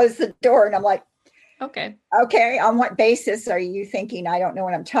then they close the door, and I'm like, Okay. okay, on what basis are you thinking I don't know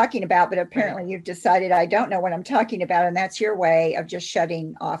what I'm talking about? But Right. apparently you've decided I don't know what I'm talking about. And that's your way of just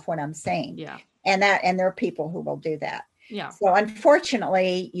shutting off what I'm saying. Yeah. And there are people who will do that. Yeah. So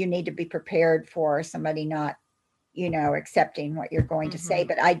unfortunately, you need to be prepared for somebody not, accepting what you're going to say. Hmm.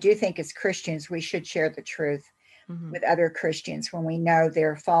 But I do think as Christians, we should share the truth. with other Christians when we know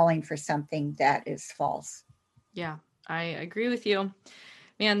they're falling for something that is false. Yeah, I agree with you.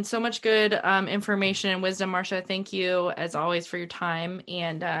 Man, so much good information and wisdom, Marcia. Thank you, as always, for your time.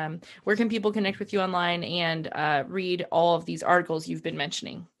 And where can people connect with you online and read all of these articles you've been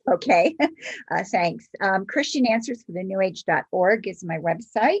mentioning? Okay, thanks. ChristianAnswersForTheNewAge.org is my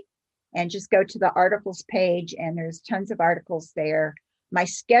website. And just go to the articles page, and there's tons of articles there. My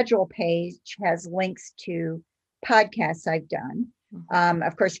schedule page has links to podcasts I've done.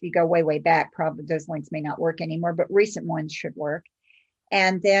 Of course, if you go way, way back, probably those links may not work anymore, but recent ones should work.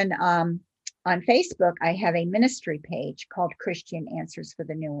 And then on Facebook, I have a ministry page called Christian Answers for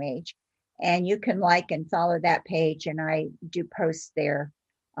the New Age. And you can like and follow that page. And I do posts there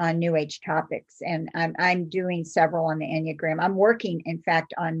on New Age topics. And I'm doing several on the Enneagram. I'm working, in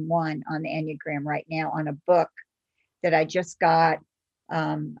fact, on one on the Enneagram right now, on a book that I just got,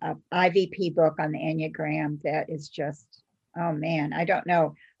 an IVP book on the Enneagram that is just, oh man, I don't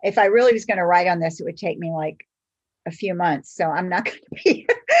know. If I really was going to write on this, it would take me like a few months. So I'm not going to be,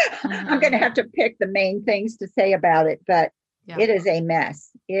 I'm going to have to pick the main things to say about it, but it is a mess.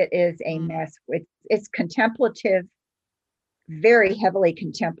 It is a mess. It's contemplative, very heavily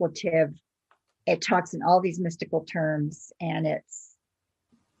contemplative. It talks in all these mystical terms, and it's,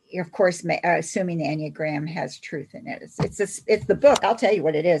 of course, assuming the Enneagram has truth in it. It's the book. I'll tell you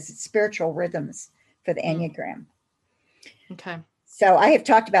what it is. It's Spiritual Rhythms for the Enneagram. Okay. So I have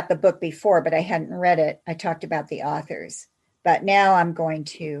talked about the book before, but I hadn't read it. I talked about the authors, but now I'm going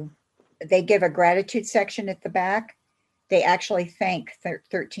to, they give a gratitude section at the back. They actually thank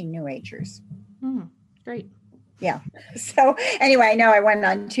 13 New Agers. Great. Yeah. So anyway, I know I went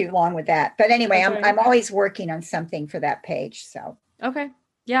on too long with that, but anyway, I'm always working on something for that page. So. Okay.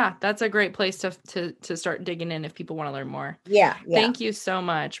 Yeah. That's a great place to start digging in if people want to learn more. Yeah. Thank you so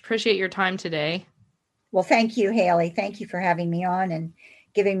much. Appreciate your time today. Well, thank you, Haley. Thank you for having me on and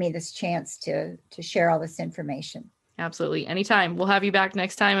giving me this chance to share all this information. Absolutely. Anytime. We'll have you back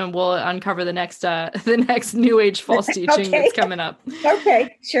next time, and we'll uncover the next New Age false teaching that's coming up.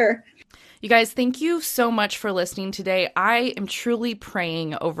 Okay, sure. You guys, thank you so much for listening today. I am truly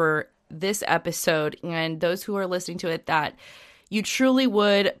praying over this episode and those who are listening to it that you truly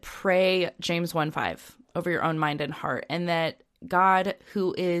would pray James 1:5 over your own mind and heart, and that God,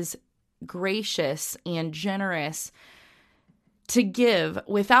 who is gracious and generous to give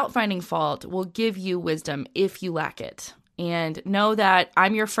without finding fault, will give you wisdom if you lack it. And know that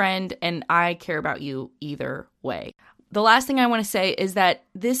I'm your friend and I care about you either way. The last thing I want to say is that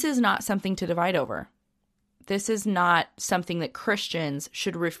this is not something to divide over. This is not something that Christians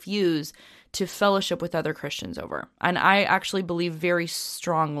should refuse to fellowship with other Christians over. And I actually believe very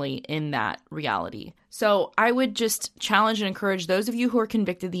strongly in that reality. So I would just challenge and encourage those of you who are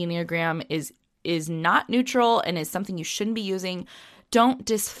convicted the Enneagram is not neutral and is something you shouldn't be using. Don't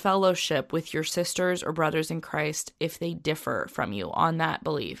disfellowship with your sisters or brothers in Christ if they differ from you on that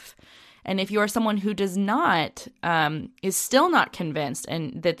belief. And if you are someone who does not, is still not convinced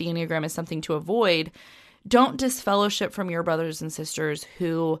and that the Enneagram is something to avoid, don't disfellowship from your brothers and sisters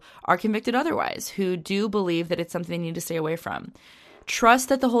who are convicted otherwise, who do believe that it's something they need to stay away from. Trust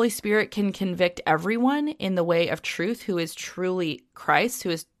that the Holy Spirit can convict everyone in the way of truth who is truly Christ,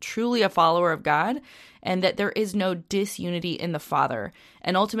 who is truly a follower of God, and that there is no disunity in the Father.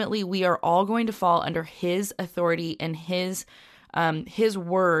 And ultimately, we are all going to fall under His authority, and His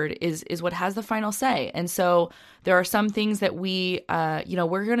word is what has the final say. And so there are some things that we're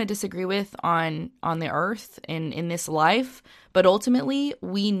going to disagree with on the earth and in this life, but ultimately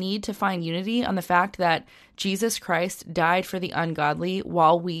we need to find unity on the fact that Jesus Christ died for the ungodly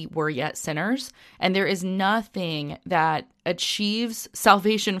while we were yet sinners. And there is nothing that achieves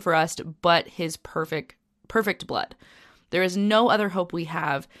salvation for us but His perfect blood. There is no other hope we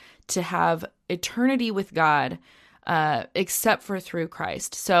have to have eternity with God except for through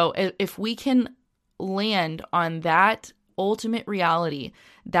Christ. So if we can land on that ultimate reality,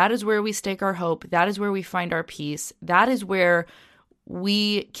 that is where we stake our hope. That is where we find our peace. That is where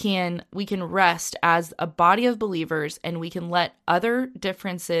we can rest as a body of believers, and we can let other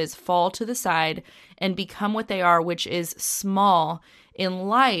differences fall to the side and become what they are, which is small in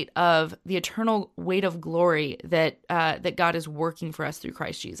light of the eternal weight of glory that God is working for us through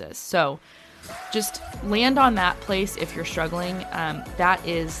Christ Jesus. So just land on that place if you're struggling. That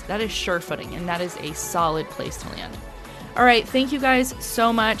is sure footing, and that is a solid place to land. All right. Thank you guys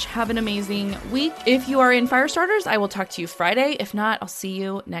so much. Have an amazing week. If you are in Firestarters, I will talk to you Friday. If not, I'll see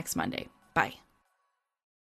you next Monday. Bye.